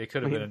mean, it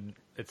could have I mean- been.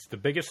 It's the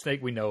biggest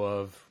snake we know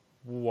of.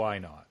 Why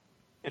not?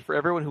 And for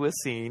everyone who has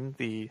seen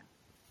the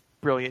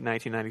brilliant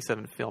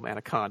 1997 film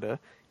Anaconda,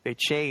 they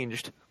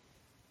changed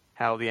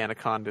how the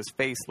anaconda's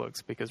face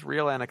looks because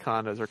real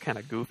anacondas are kind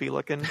of goofy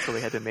looking, so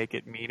they had to make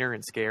it meaner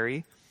and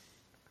scary.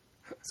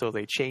 So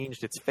they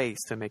changed its face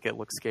to make it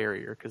look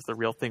scarier because the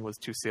real thing was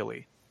too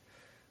silly.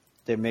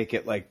 They make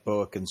it like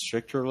boa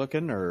constrictor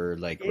looking or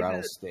like Yeah.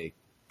 rattlesnake.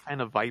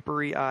 Kind of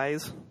vipery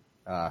eyes.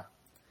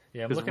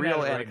 Yeah, I'm Because looking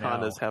real at it right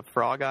anacondas now. have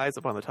frog eyes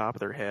up on the top of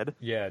their head.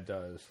 Yeah, it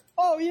does.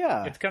 Oh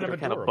yeah, It's kind They're of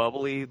kind of adorable.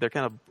 bubbly. They're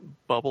kind of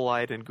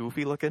bubble-eyed and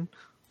goofy looking.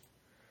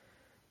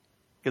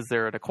 Because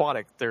they're an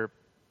aquatic. They're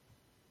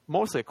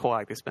mostly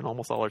aquatic. They spend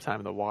almost all their time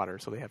in the water,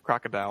 so they have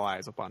crocodile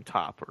eyes up on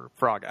top, or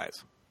frog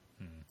eyes.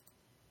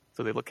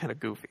 So they look kind of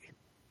goofy.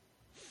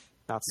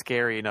 Not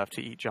scary enough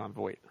to eat John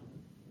Voight.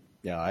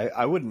 yeah.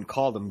 I wouldn't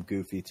call them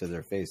goofy to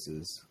their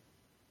faces.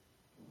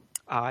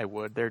 I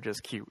would. They're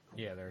just cute.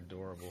 Yeah, they're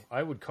adorable.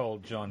 I would call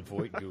John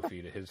Voight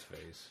goofy to his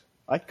face.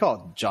 I'd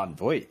call John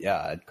Voight.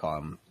 Yeah, I'd call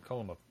him. Call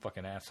him a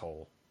fucking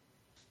asshole.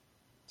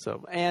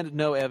 So, and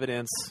no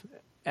evidence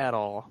at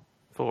all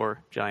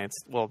for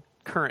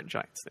current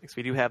giant snakes.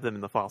 We do have them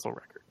in the fossil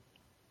record.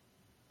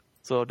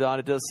 So, Don,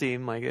 it does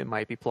seem like it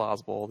might be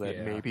plausible that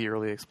Yeah. maybe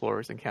early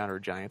explorers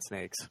encountered giant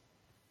snakes.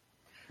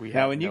 We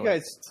Now, have when no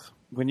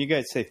you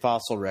guys say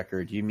fossil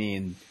record, you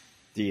mean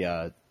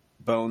the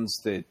bones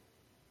that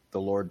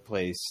the Lord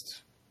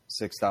placed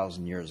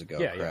 6,000 years ago,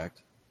 Yeah, yeah.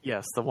 correct?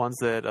 Yes, the ones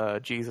that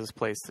Jesus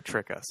placed to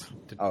trick us.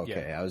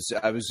 Okay, Yeah.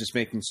 I was just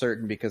making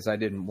certain because I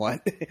didn't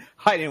want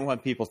I didn't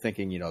want people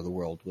thinking the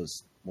world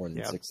was more than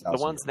Yeah, 6,000.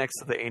 the ones next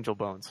to the angel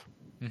bones.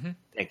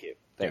 Thank you,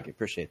 Yeah.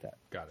 appreciate that.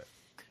 Got it.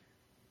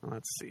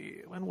 Let's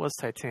see. When was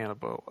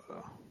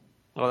Titanoboa?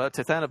 Well, that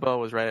Titanoboa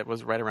was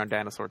right around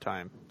dinosaur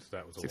time, So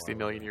that was a 60 while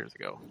million ago. years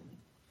ago.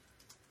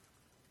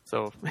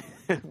 So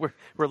we're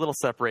a little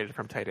separated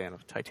from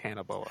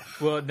Titanoboa.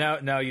 Well,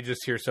 now you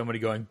just hear somebody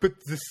going, but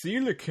the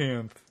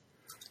coelacanth.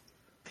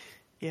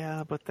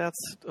 Yeah, but that's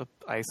an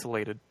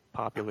isolated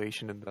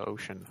population in the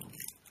ocean.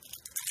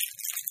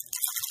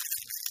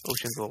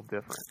 Ocean's a little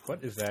different.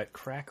 What is that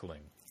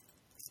crackling?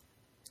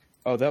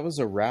 Oh, that was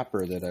a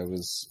wrapper that I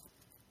was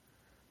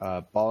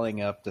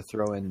balling up to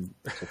throw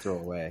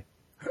away.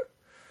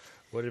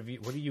 What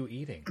are you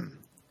eating?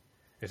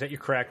 Is that your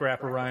crack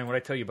wrapper, Ryan? What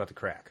did I tell you about the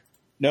crack?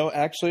 No,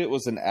 actually, it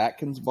was an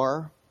Atkins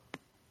bar.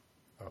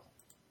 Oh.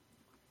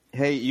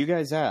 Hey, you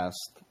guys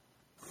asked.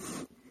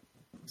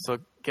 So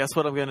guess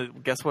what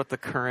the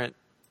current.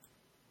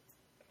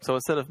 So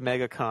instead of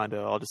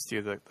Megaconda, I'll just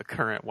do the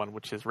current one,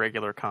 which is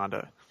regular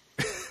conda.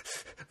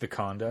 The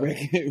condo?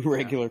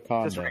 Regular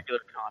conda. Just regular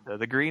conda.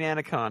 The green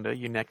anaconda,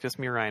 Eunectus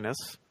murinus,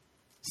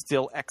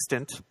 still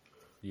extant.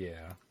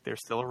 Yeah. They're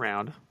still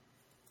around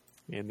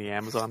in the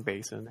Amazon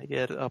basin. They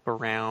get up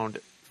around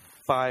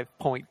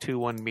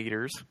 5.21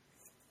 meters,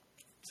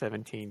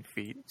 17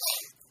 feet.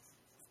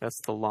 That's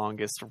the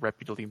longest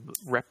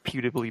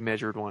reputably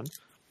measured one.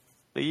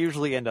 They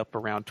usually end up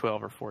around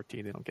 12 or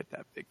 14. They don't get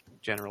that big,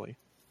 generally.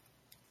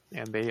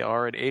 And they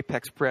are an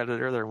apex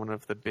predator. They're one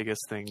of the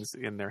biggest things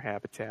in their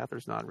habitat.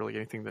 There's not really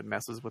anything that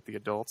messes with the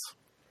adults.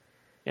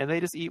 And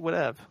they just eat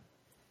whatever.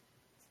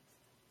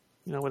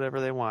 Whatever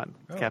they want.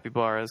 Oh.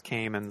 Capybaras,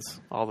 caimans,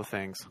 all the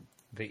things.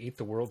 They eat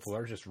the world's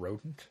largest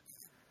rodent?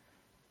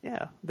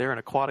 Yeah, they're an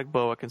aquatic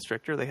boa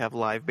constrictor. They have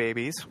live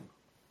babies.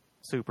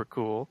 Super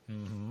cool.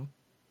 Mm-hmm.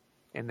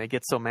 And they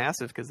get so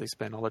massive because they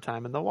spend all their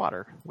time in the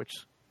water, which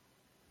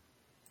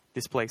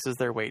displaces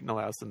their weight and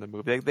allows them to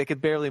move. They could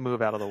barely move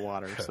out of the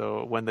water.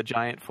 So when the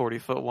giant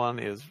 40-foot one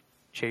is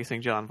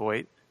chasing John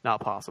Voight,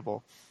 not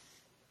possible.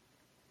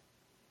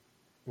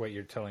 Wait,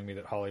 you're telling me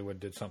that Hollywood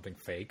did something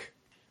fake?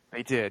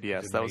 They did,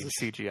 yes. Did That they- was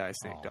a CGI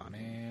snake, Oh, Don.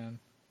 man.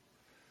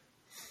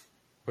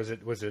 Was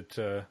it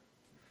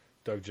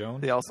Doug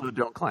Jones? They also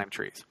don't climb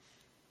trees.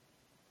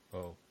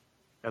 Oh,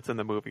 That's in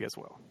the movie as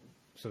well.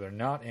 so they're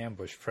not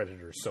ambush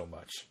predators so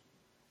much.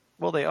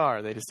 Well, they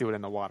are. They just do it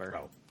in the water.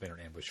 Oh, they don't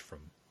ambush from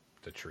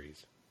the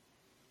trees.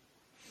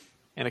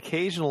 And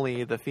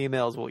occasionally, the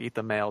females will eat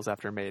the males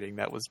after mating.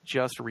 That was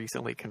just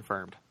recently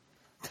confirmed.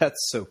 That's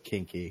so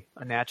kinky.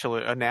 A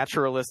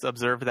naturalist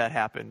observed that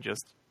happen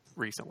just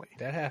recently.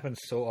 That happens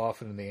so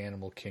often in the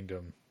animal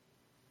kingdom.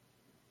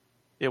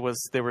 there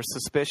were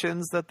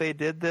suspicions that they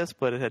did this,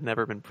 but it had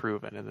never been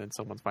proven, and then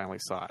someone finally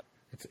saw it.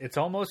 It's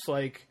almost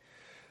like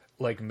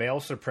male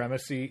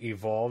supremacy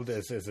evolved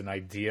as an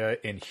idea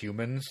in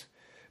humans,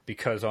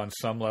 because on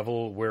some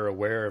level we're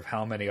aware of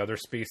how many other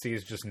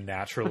species just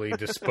naturally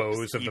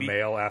dispose of the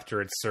male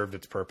after it's served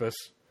its purpose.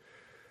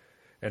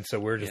 And so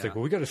we're just like,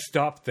 well, we got to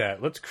stop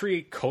that. Let's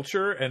create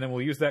culture, and then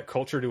we'll use that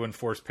culture to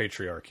enforce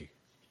patriarchy.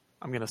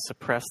 I'm going to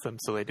suppress them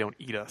so they don't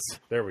eat us.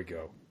 There we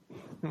go.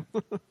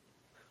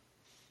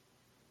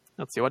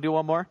 Let's see. Want to do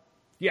one more?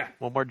 Yeah.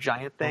 One more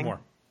giant thing? One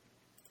more.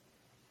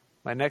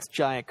 My next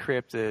giant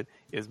cryptid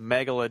is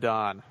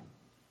Megalodon.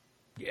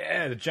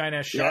 Yeah, the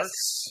giant-ass shark.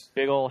 Yes.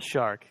 Big old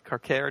shark.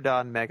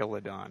 Carcharodon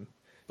megalodon.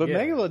 But Yeah.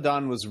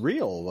 Megalodon was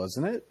real,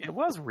 wasn't it? It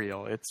was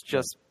real. It's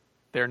just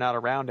they're not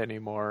around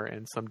anymore,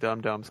 and some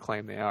dum-dums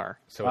claim they are.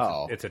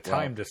 So it's a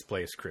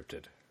time-displaced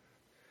cryptid.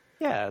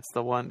 Yeah, it's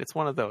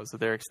one of those.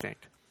 They're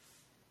extinct.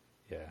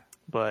 Yeah.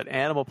 But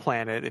Animal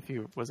Planet,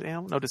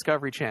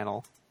 Discovery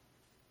Channel.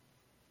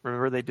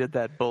 Remember they did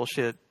that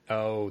bullshit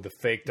Oh, the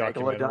fake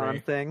documentary.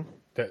 Megalodon thing?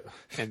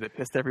 And it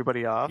pissed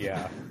everybody off?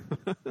 Yeah.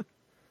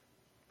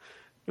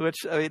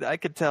 Which, I mean, I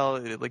could tell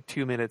like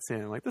 2 minutes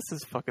in, like, this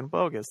is fucking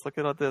bogus. Look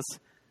at all this.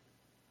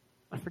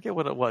 I forget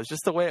what it was.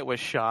 Just the way it was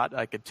shot,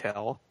 I could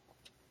tell.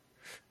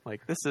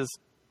 Like, this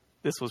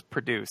was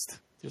produced.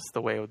 Just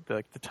the way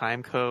the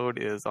time code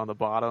is on the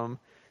bottom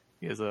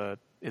is a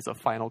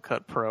Final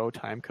Cut Pro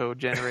time code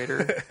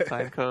generator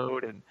time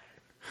code, and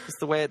just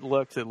the way it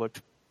looked.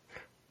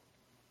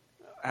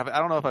 I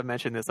don't know if I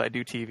mentioned this. I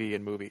do TV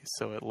and movies,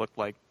 so it looked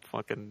like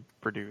fucking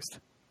produced.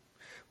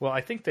 Well, I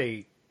think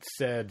they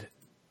said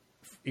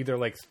either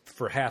like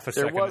for half a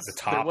second at the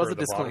top or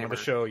the bottom of the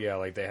show. Yeah,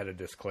 like they had a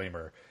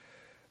disclaimer.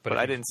 But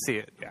I didn't see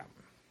it. Yeah.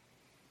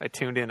 I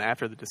tuned in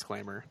after the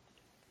disclaimer.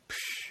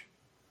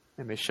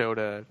 And they showed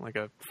a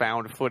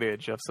found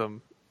footage of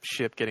some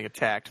ship getting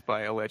attacked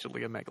by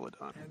allegedly a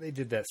megalodon. Yeah, they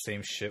did that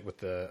same shit with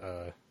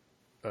the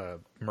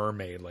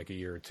mermaid like a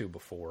year or two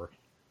before.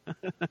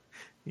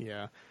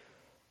 Yeah.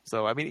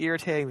 So, I mean,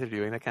 irritating they're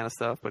doing that kind of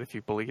stuff, but if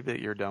you believe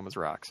it, you're dumb as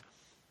rocks.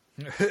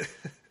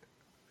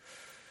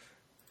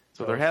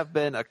 So there have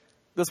been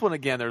this one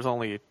again, there's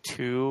only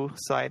 2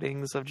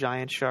 sightings of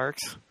giant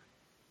sharks.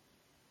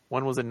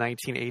 One was in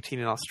 1918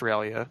 in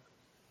Australia,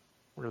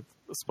 where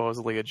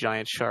supposedly a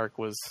giant shark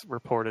was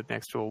reported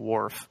next to a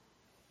wharf.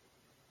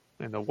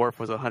 And the wharf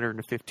was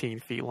 115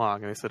 feet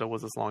long, and they said it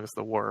was as long as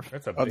the wharf.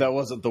 That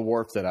wasn't the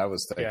wharf that I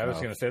was thinking Yeah, I was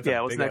of. going to say.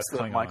 It was next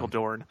to Michael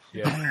Dorn.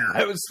 Yeah.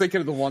 I was thinking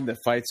of the one that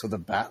fights with a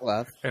bat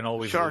left. And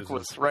always Shark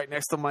loses. was right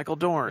next to Michael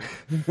Dorn.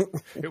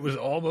 It was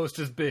almost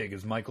as big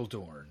as Michael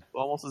Dorn.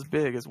 Almost as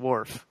big as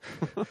Worf.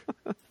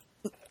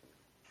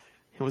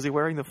 Was he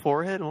wearing the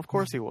forehead? Well, of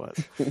course he was.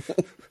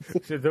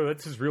 See,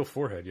 that's his real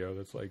forehead, yo.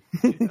 That's like.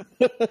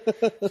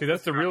 See,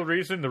 that's the real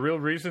reason. The real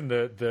reason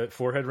that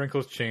forehead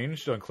wrinkles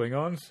changed on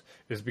Klingons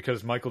is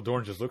because Michael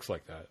Dorn just looks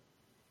like that.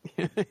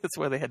 That's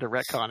why they had to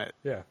retcon it.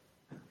 Yeah.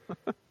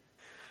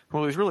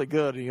 Well, he's really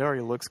good. He already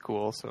looks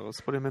cool, so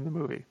let's put him in the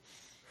movie.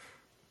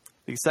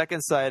 The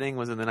second sighting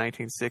was in the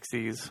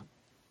 1960s.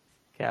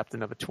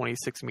 Captain of a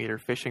 26-meter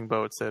fishing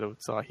boat said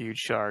it saw a huge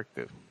shark.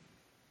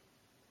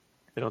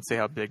 They don't say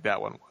how big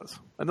that one was.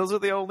 And those are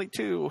the only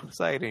 2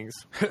 sightings.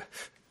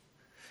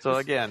 So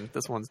again,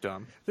 this one's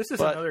dumb. This is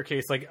another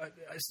case, like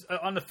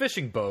on the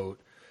fishing boat,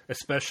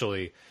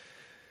 especially,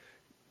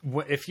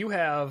 if you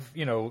have,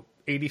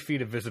 80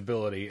 feet of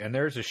visibility and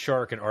there's a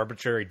shark an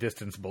arbitrary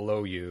distance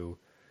below you,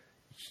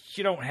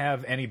 you don't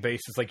have any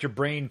basis. Like, your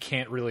brain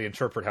can't really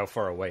interpret how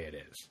far away it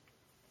is.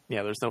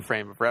 Yeah, there's no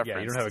frame of reference.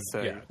 Yeah, you don't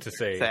have to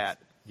say that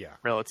yeah,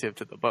 relative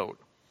to the boat.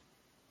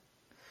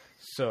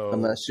 So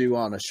unless you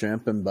on a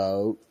shrimping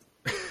boat.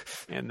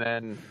 And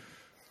then,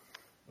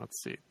 let's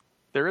see.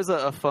 There is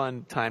a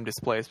fun time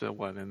displacement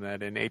one in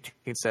that in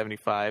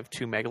 1875,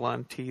 2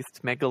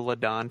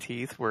 megalodon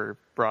teeth were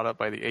brought up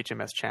by the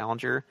HMS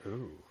Challenger.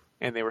 Ooh.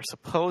 And they were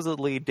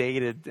supposedly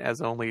dated as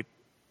only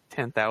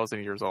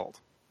 10,000 years old.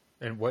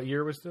 And what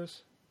year was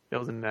this? It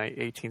was in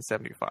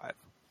 1875.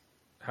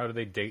 How do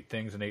they date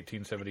things in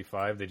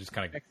 1875? They just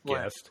kind of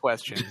guessed.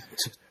 Question.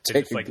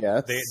 Take a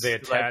guess. They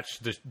attach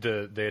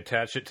they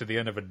attach it to the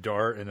end of a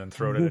dart and then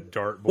throw it at a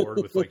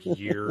dartboard with like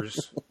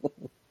years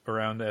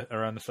around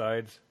the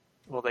sides.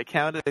 Well, they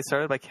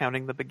started by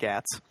counting the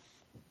bagats.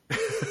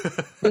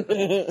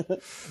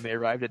 They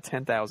arrived at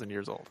 10,000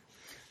 years old.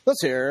 This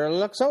here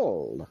looks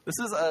old. This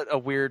is a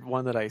weird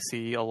one that I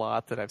see a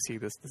lot, that I've seen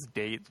this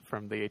date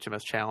from the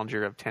HMS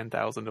Challenger of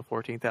 10,000 to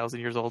 14,000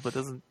 years old, but it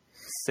doesn't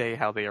say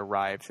how they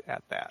arrived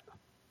at that.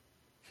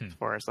 As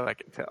far as I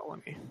can tell.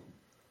 Let me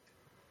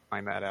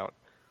find that out.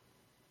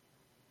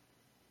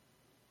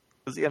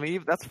 I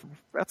mean,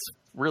 that's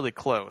really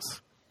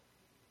close.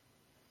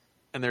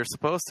 And they're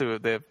supposed to,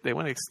 they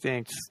went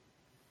extinct,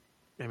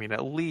 I mean,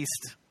 at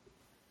least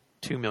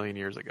 2 million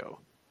years ago.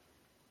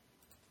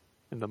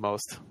 In the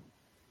most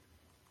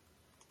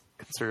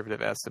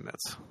conservative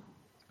estimates.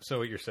 So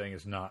what you're saying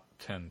is not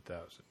 10,000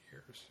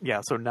 years. Yeah,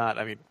 so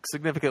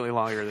significantly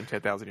longer than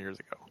 10,000 years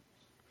ago.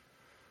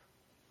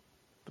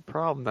 The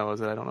problem, though, is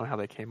that I don't know how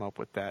they came up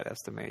with that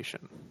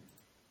estimation.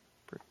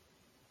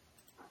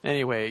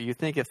 Anyway, you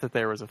think if that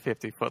there was a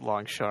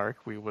 50-foot-long shark,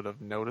 we would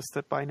have noticed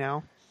it by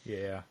now?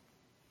 Yeah.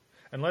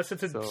 Unless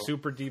it's a So-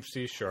 super deep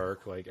sea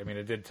shark. Like, I mean,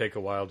 it did take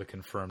a while to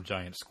confirm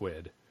giant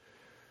squid.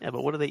 Yeah,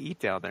 but what do they eat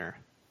down there?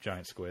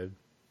 Giant squid.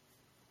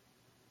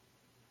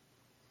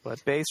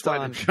 But based Why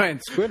on the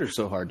giant squid are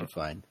so hard to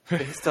find.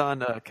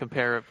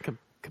 comparative,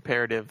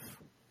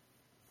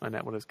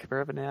 what is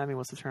comparative anatomy?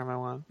 What's the term I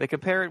want? They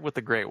compare it with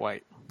the great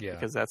white. Yeah.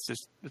 Because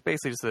it's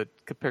basically just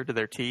compared to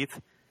their teeth,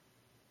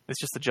 it's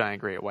just a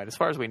giant great white, as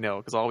far as we know,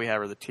 because all we have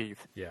are the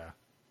teeth. Yeah.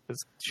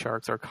 Because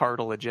sharks are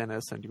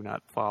cartilaginous and do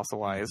not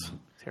fossilize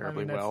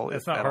terribly well.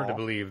 It's if not at hard to all.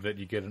 believe that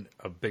you get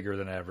a bigger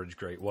than average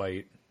great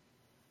white.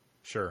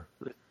 Sure.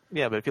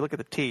 Yeah, but if you look at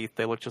the teeth,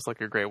 they look just like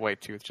your great white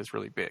tooth, just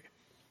really big.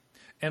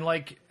 And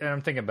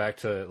I'm thinking back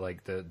to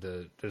like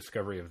the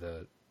discovery of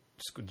the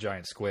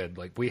giant squid.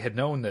 Like, we had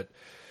known that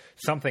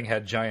something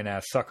had giant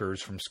ass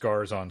suckers from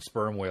scars on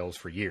sperm whales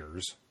for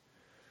years.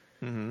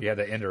 Mm-hmm. You had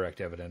the indirect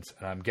evidence,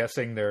 and I'm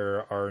guessing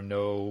there are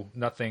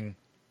nothing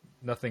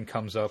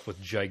comes up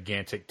with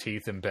gigantic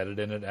teeth embedded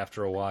in it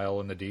after a while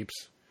in the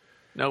deeps.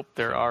 Nope,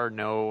 there's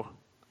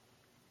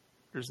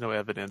no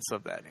evidence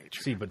of that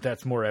nature. See, but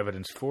that's more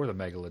evidence for the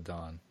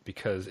megalodon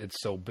because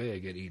it's so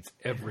big it eats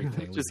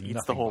everything. Just leaving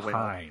eats the nothing whole whale.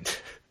 behind.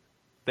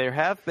 There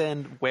have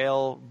been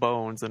whale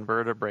bones and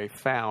vertebrae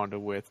found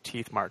with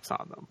teeth marks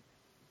on them.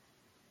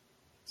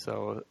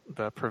 So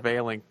the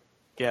prevailing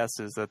guess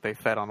is that they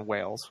fed on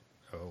whales.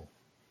 Oh.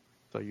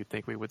 So you'd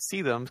think we would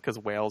see them because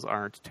whales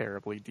aren't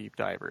terribly deep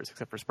divers,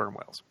 except for sperm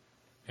whales.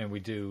 And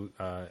we do,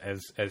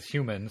 as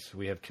humans,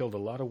 we have killed a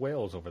lot of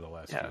whales over the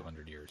last few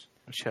hundred years.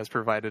 Which has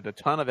provided a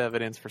ton of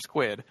evidence for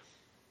squid,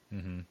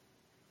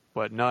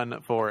 but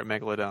none for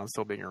megalodon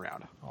still being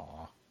around.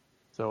 Aw.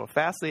 So a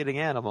fascinating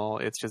animal,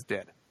 it's just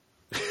dead.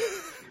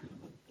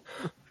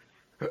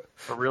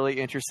 A really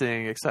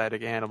interesting,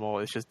 exciting animal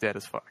is just dead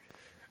as fuck.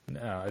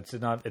 No, it's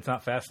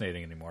not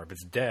fascinating anymore. If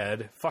it's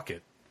dead, fuck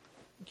it.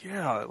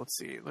 Yeah, let's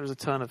see. There's a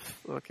ton of...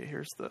 Okay,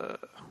 here's the...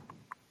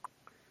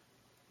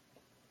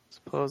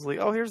 Supposedly...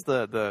 Oh, here's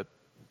the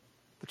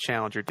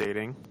Challenger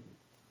dating.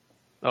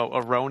 Oh,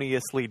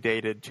 erroneously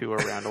dated to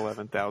around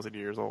 11,000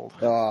 years old.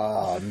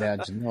 Oh,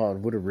 imagine. Oh,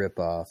 what a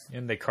ripoff.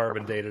 And they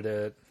carbon dated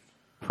it.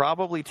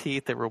 Probably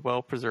teeth that were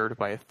well preserved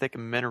by a thick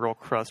mineral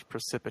crust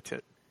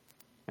precipitate,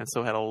 and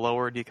so had a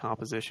lower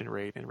decomposition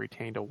rate and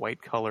retained a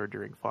white color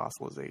during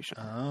fossilization.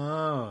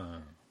 Oh.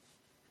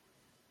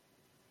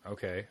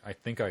 Okay, I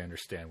think I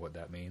understand what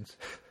that means.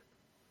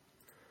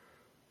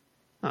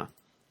 Huh.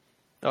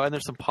 Oh, and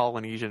there's some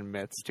Polynesian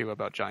myths, too,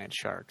 about giant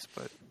sharks,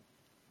 but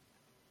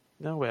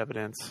no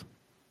evidence.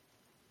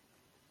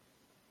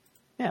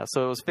 Yeah,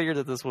 so it was figured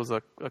that this was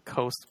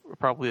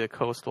probably a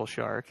coastal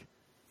shark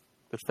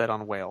that fed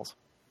on whales.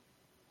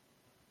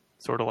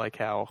 Sort of like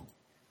how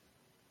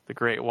the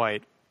great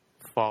white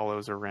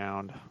follows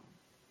around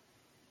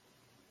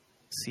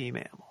sea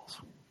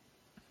mammals.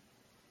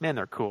 Man,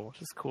 they're cool.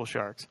 Just cool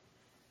sharks.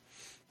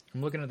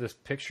 I'm looking at this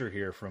picture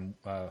here from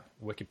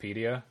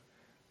Wikipedia.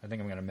 I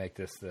think I'm going to make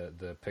this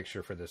the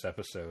picture for this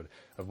episode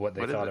of what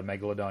they thought a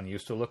megalodon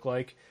used to look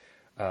like,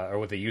 or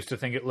what they used to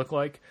think it looked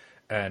like.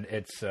 And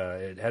it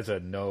has a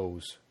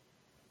nose.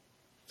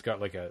 It's got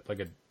like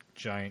a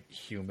giant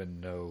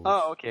human nose.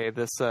 Oh, okay.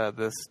 This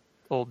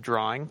old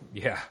drawing.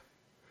 Yeah.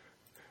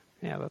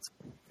 Yeah, that's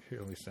Here,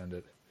 let me send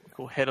it.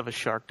 cool. Head of a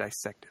shark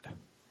dissected.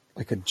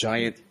 Like a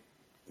giant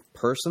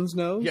person's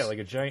nose? Yeah, like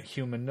a giant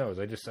human nose.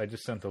 I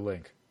just sent the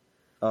link.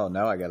 Oh,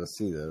 now I got to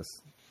see this.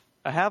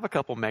 I have a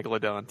couple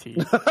megalodon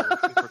teeth.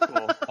 Super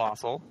cool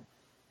fossil.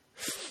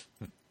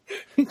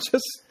 He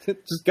just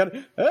got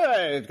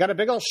it's got a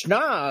big old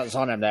schnoz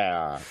on him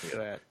there. Look at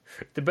that.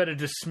 The better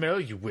to smell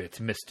you with,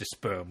 Mr.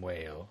 Sperm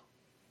Whale.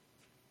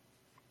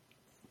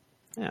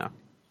 Yeah.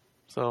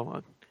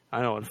 So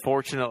I know.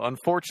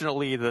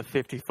 Unfortunately, the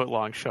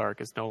 50-foot-long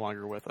shark is no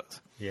longer with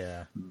us.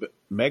 Yeah.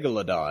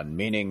 Megalodon,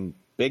 meaning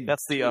big.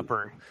 That's the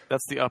upper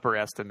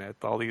estimate.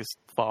 All these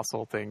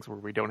fossil things where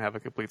we don't have a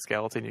complete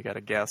skeleton, you got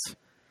to guess.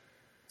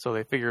 So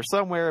they figure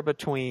somewhere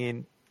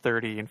between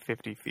 30 and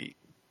 50 feet,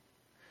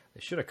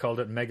 They should have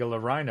called it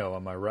Megalorhino,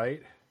 am I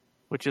right?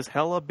 which is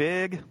hella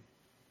big.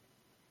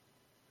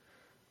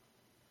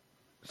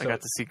 So, I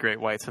got to see great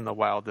whites in the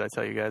wild. Did I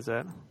tell you guys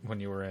that? when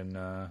you were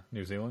in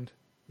New Zealand?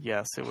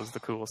 Yes, it was the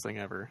coolest thing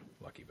ever.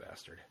 Lucky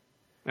bastard.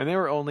 And they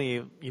were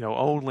only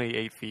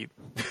 8 feet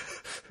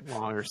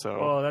long or so.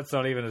 Oh, that's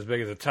not even as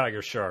big as a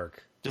tiger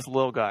shark. Just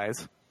little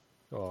guys.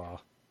 Oh.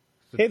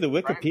 Hey, the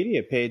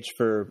Wikipedia page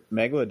for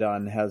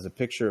Megalodon has a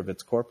picture of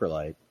its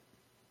coprolite.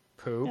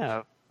 Poop?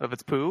 Yeah, of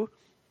its poo.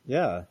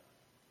 Yeah.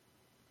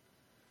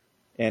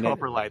 And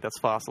Coprolite, that's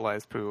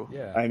fossilized poo.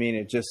 Yeah. I mean,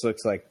 it just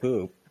looks like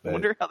poop. I But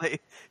wonder how they...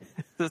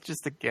 That's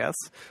just a guess.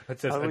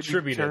 That's just How would you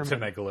attributed to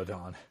determine-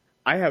 Megalodon.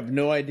 I have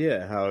no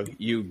idea how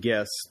you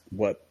guess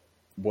what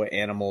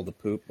animal the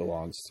poop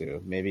belongs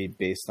to. Maybe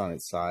based on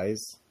its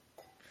size?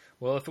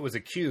 Well, if it was a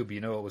cube,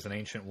 you know it was an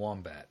ancient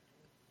wombat.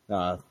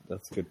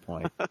 That's a good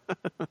point.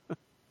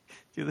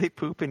 Do they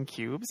poop in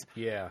cubes?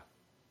 Yeah.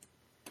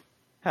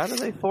 How do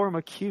they form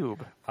a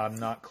cube? I'm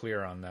not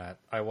clear on that.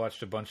 I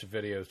watched a bunch of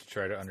videos to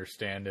try to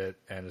understand it,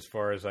 and as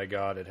far as I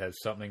got, it has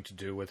something to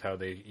do with how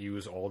they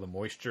use all the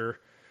moisture,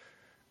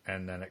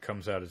 and then it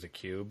comes out as a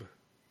cube.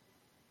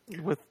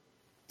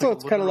 So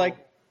it's kind of like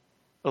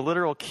a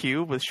literal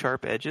cube with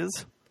sharp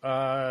edges?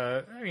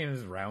 I mean,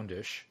 it's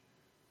roundish.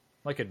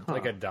 Like a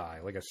die,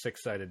 like a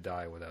 6-sided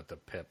die without the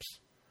pips.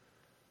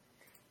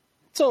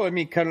 So, I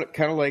mean, kind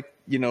of like,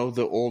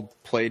 the old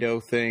Play-Doh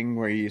thing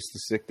where you used to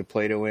stick the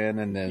Play-Doh in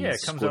and then it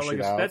comes out like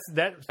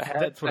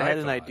that's what I had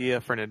an thought.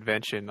 idea for an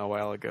invention a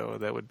while ago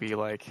that would be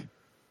like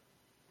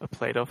a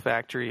Play-Doh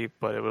factory,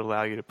 but it would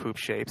allow you to poop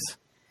shapes.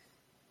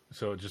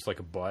 So just like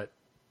a butt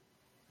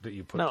that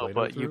you put No, Play-Doh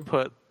but through? you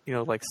put,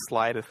 like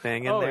slide a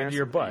thing in there. Into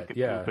your butt, you could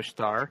yeah. poop a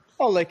star.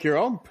 Oh, like your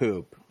own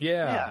poop.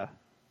 Yeah.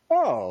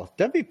 Oh,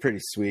 that'd be pretty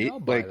sweet. I'll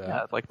buy that.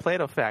 Yeah, like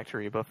Play-Doh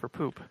factory, but for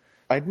poop.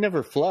 I'd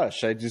never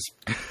flush. I'd just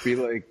be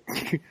like,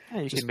 you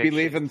just can be make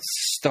leaving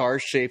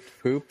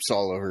star-shaped poops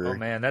all over. Oh,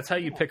 man, that's how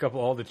you pick up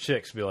all the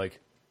chicks. Be like,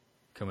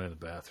 come into the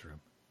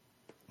bathroom.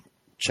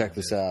 Check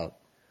this out.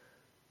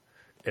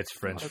 It's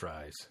French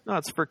fries. No,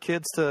 it's for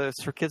kids to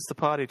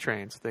potty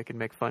train so they can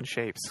make fun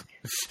shapes.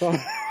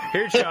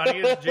 Here,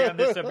 Johnny, just jam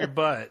this up your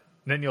butt.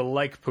 And then you'll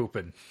like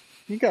pooping.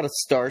 You got a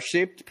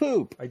star-shaped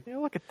poop. Yeah,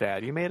 look at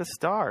that. You made of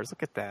stars.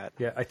 Look at that.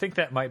 Yeah, I think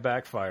that might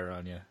backfire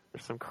on you.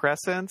 There's some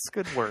crescents.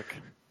 Good work.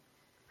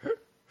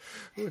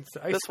 Ooh, it's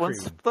ice cream.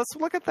 Let's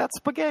look at that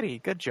spaghetti.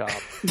 Good job.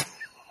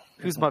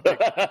 Who's my pick?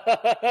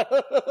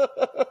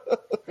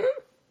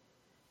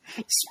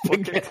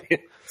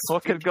 Spaghetti.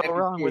 What could go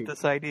wrong with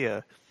this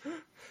idea?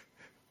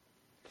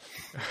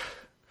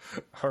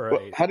 All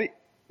right.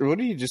 What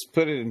do you just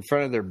put it in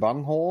front of their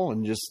bunghole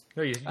and just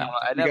No, you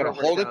gotta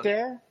hold it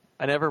there?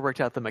 I never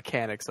worked out the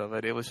mechanics of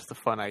it. It was just a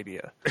fun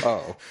idea.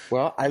 Oh,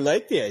 well, I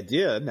like the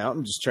idea. Now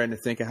I'm just trying to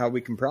think of how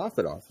we can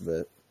profit off of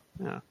it.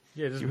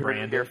 Yeah, just you heard it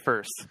brand here it.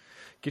 first.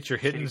 Get your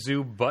Hidden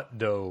Zoo butt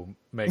dough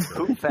maker.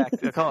 Poop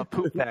factory. I call it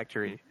Poop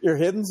Factory. Your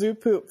Hidden Zoo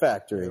Poop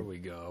Factory. There we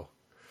go.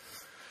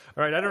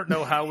 All right, I don't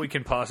know how we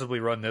can possibly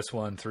run this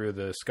one through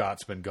the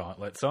Scotsman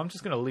gauntlet, so I'm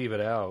just going to leave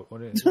it out.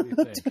 What do you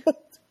think?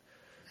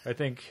 I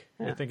think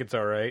it's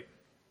all right.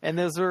 And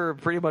those were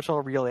pretty much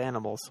all real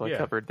animals, so I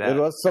covered that. It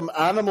was some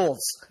animals,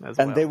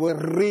 and they were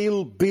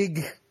real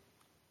big.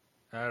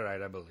 All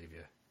right, I believe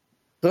you.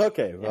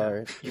 Okay, all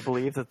right. You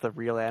believe that the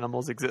real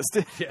animals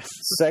existed? Yes.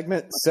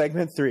 Segment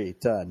 3,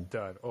 done.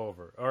 Done.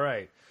 Over. All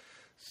right.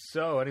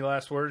 So, any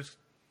last words?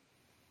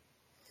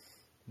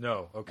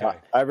 No. Okay.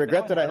 I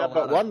regret that I have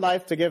but one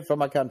life to give for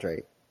my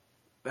country.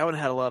 That one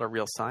had a lot of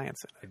real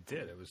science in it. It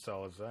did. It was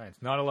solid science.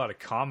 Not a lot of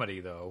comedy,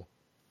 though.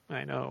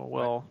 I know.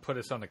 Well, put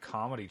us on the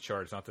comedy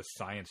charts, not the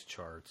science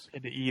charts.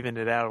 It evened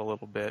it out a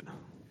little bit.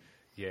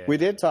 Yeah. We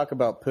did talk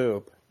about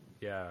poop.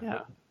 Yeah.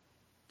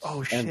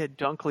 Oh, shit.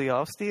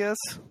 Dunkleosteus?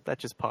 That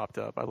just popped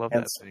up. I love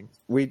that thing.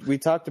 We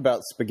talked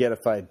about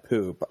spaghettified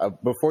poop.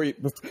 Before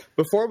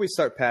we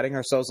start patting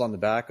ourselves on the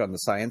back on the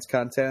science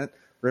content,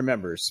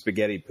 remember,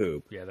 spaghetti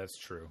poop. Yeah, that's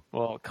true.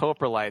 Well,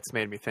 coprolites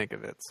made me think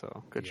of it,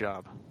 so good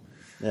job.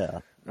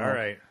 Yeah. All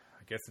right.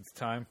 I guess it's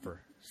time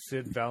for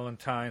Sid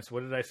Valentine's.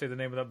 What did I say the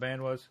name of that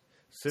band was?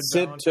 Sid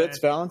Toots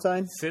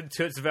Valentine? Sid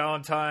Toots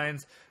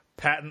Valentine's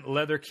Patent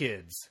Leather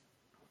Kids.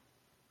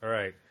 All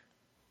right.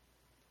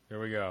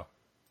 Here we go.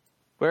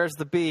 Where's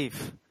the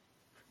beef?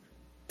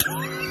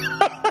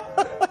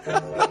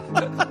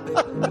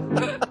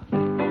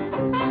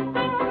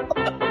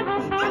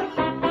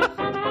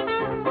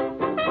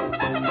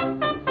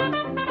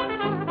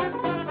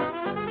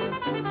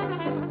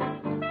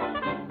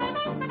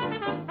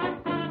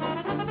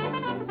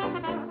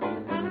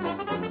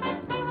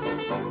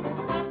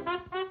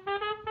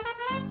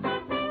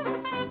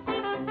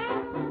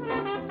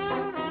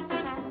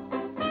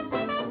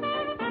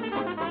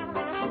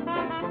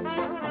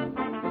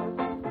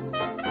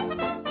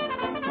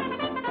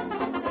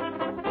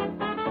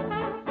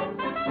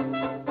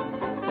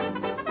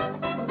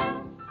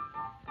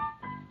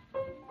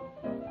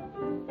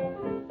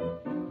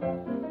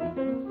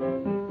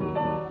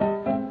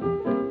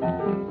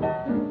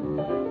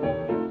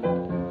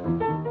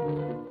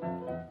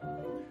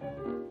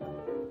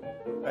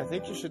 I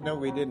think you should know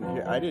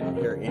I didn't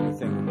hear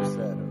anything you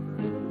said.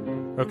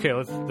 Okay,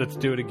 let's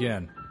do it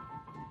again.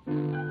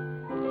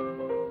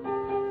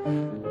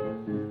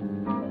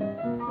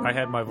 I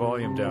had my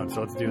volume down,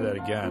 so let's do that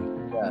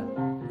again. Yeah.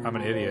 I'm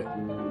an idiot.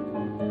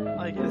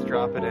 I can just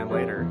drop it in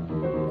later.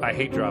 I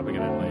hate dropping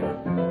it in later.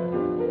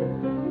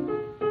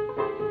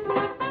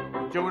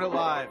 Doing it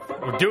live.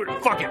 We're doing it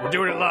live. Fuck it,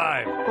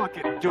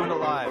 doing it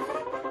live.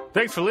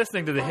 Thanks for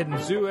listening to The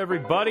Hidden Zoo,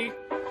 everybody.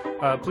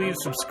 Please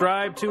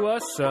subscribe to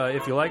us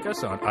if you like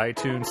us on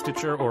iTunes,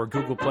 Stitcher, or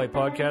Google Play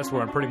Podcasts.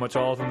 We're on pretty much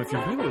all of them. If you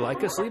really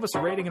like us, leave us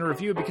a rating and a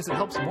review because it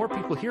helps more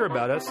people hear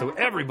about us so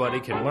everybody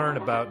can learn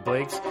about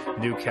Blake's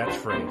new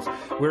catchphrase.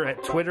 We're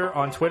at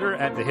on Twitter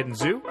at The Hidden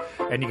Zoo,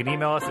 and you can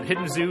email us at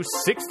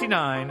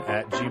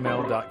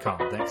hiddenzoo69@gmail.com.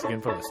 Thanks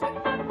again for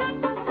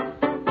listening.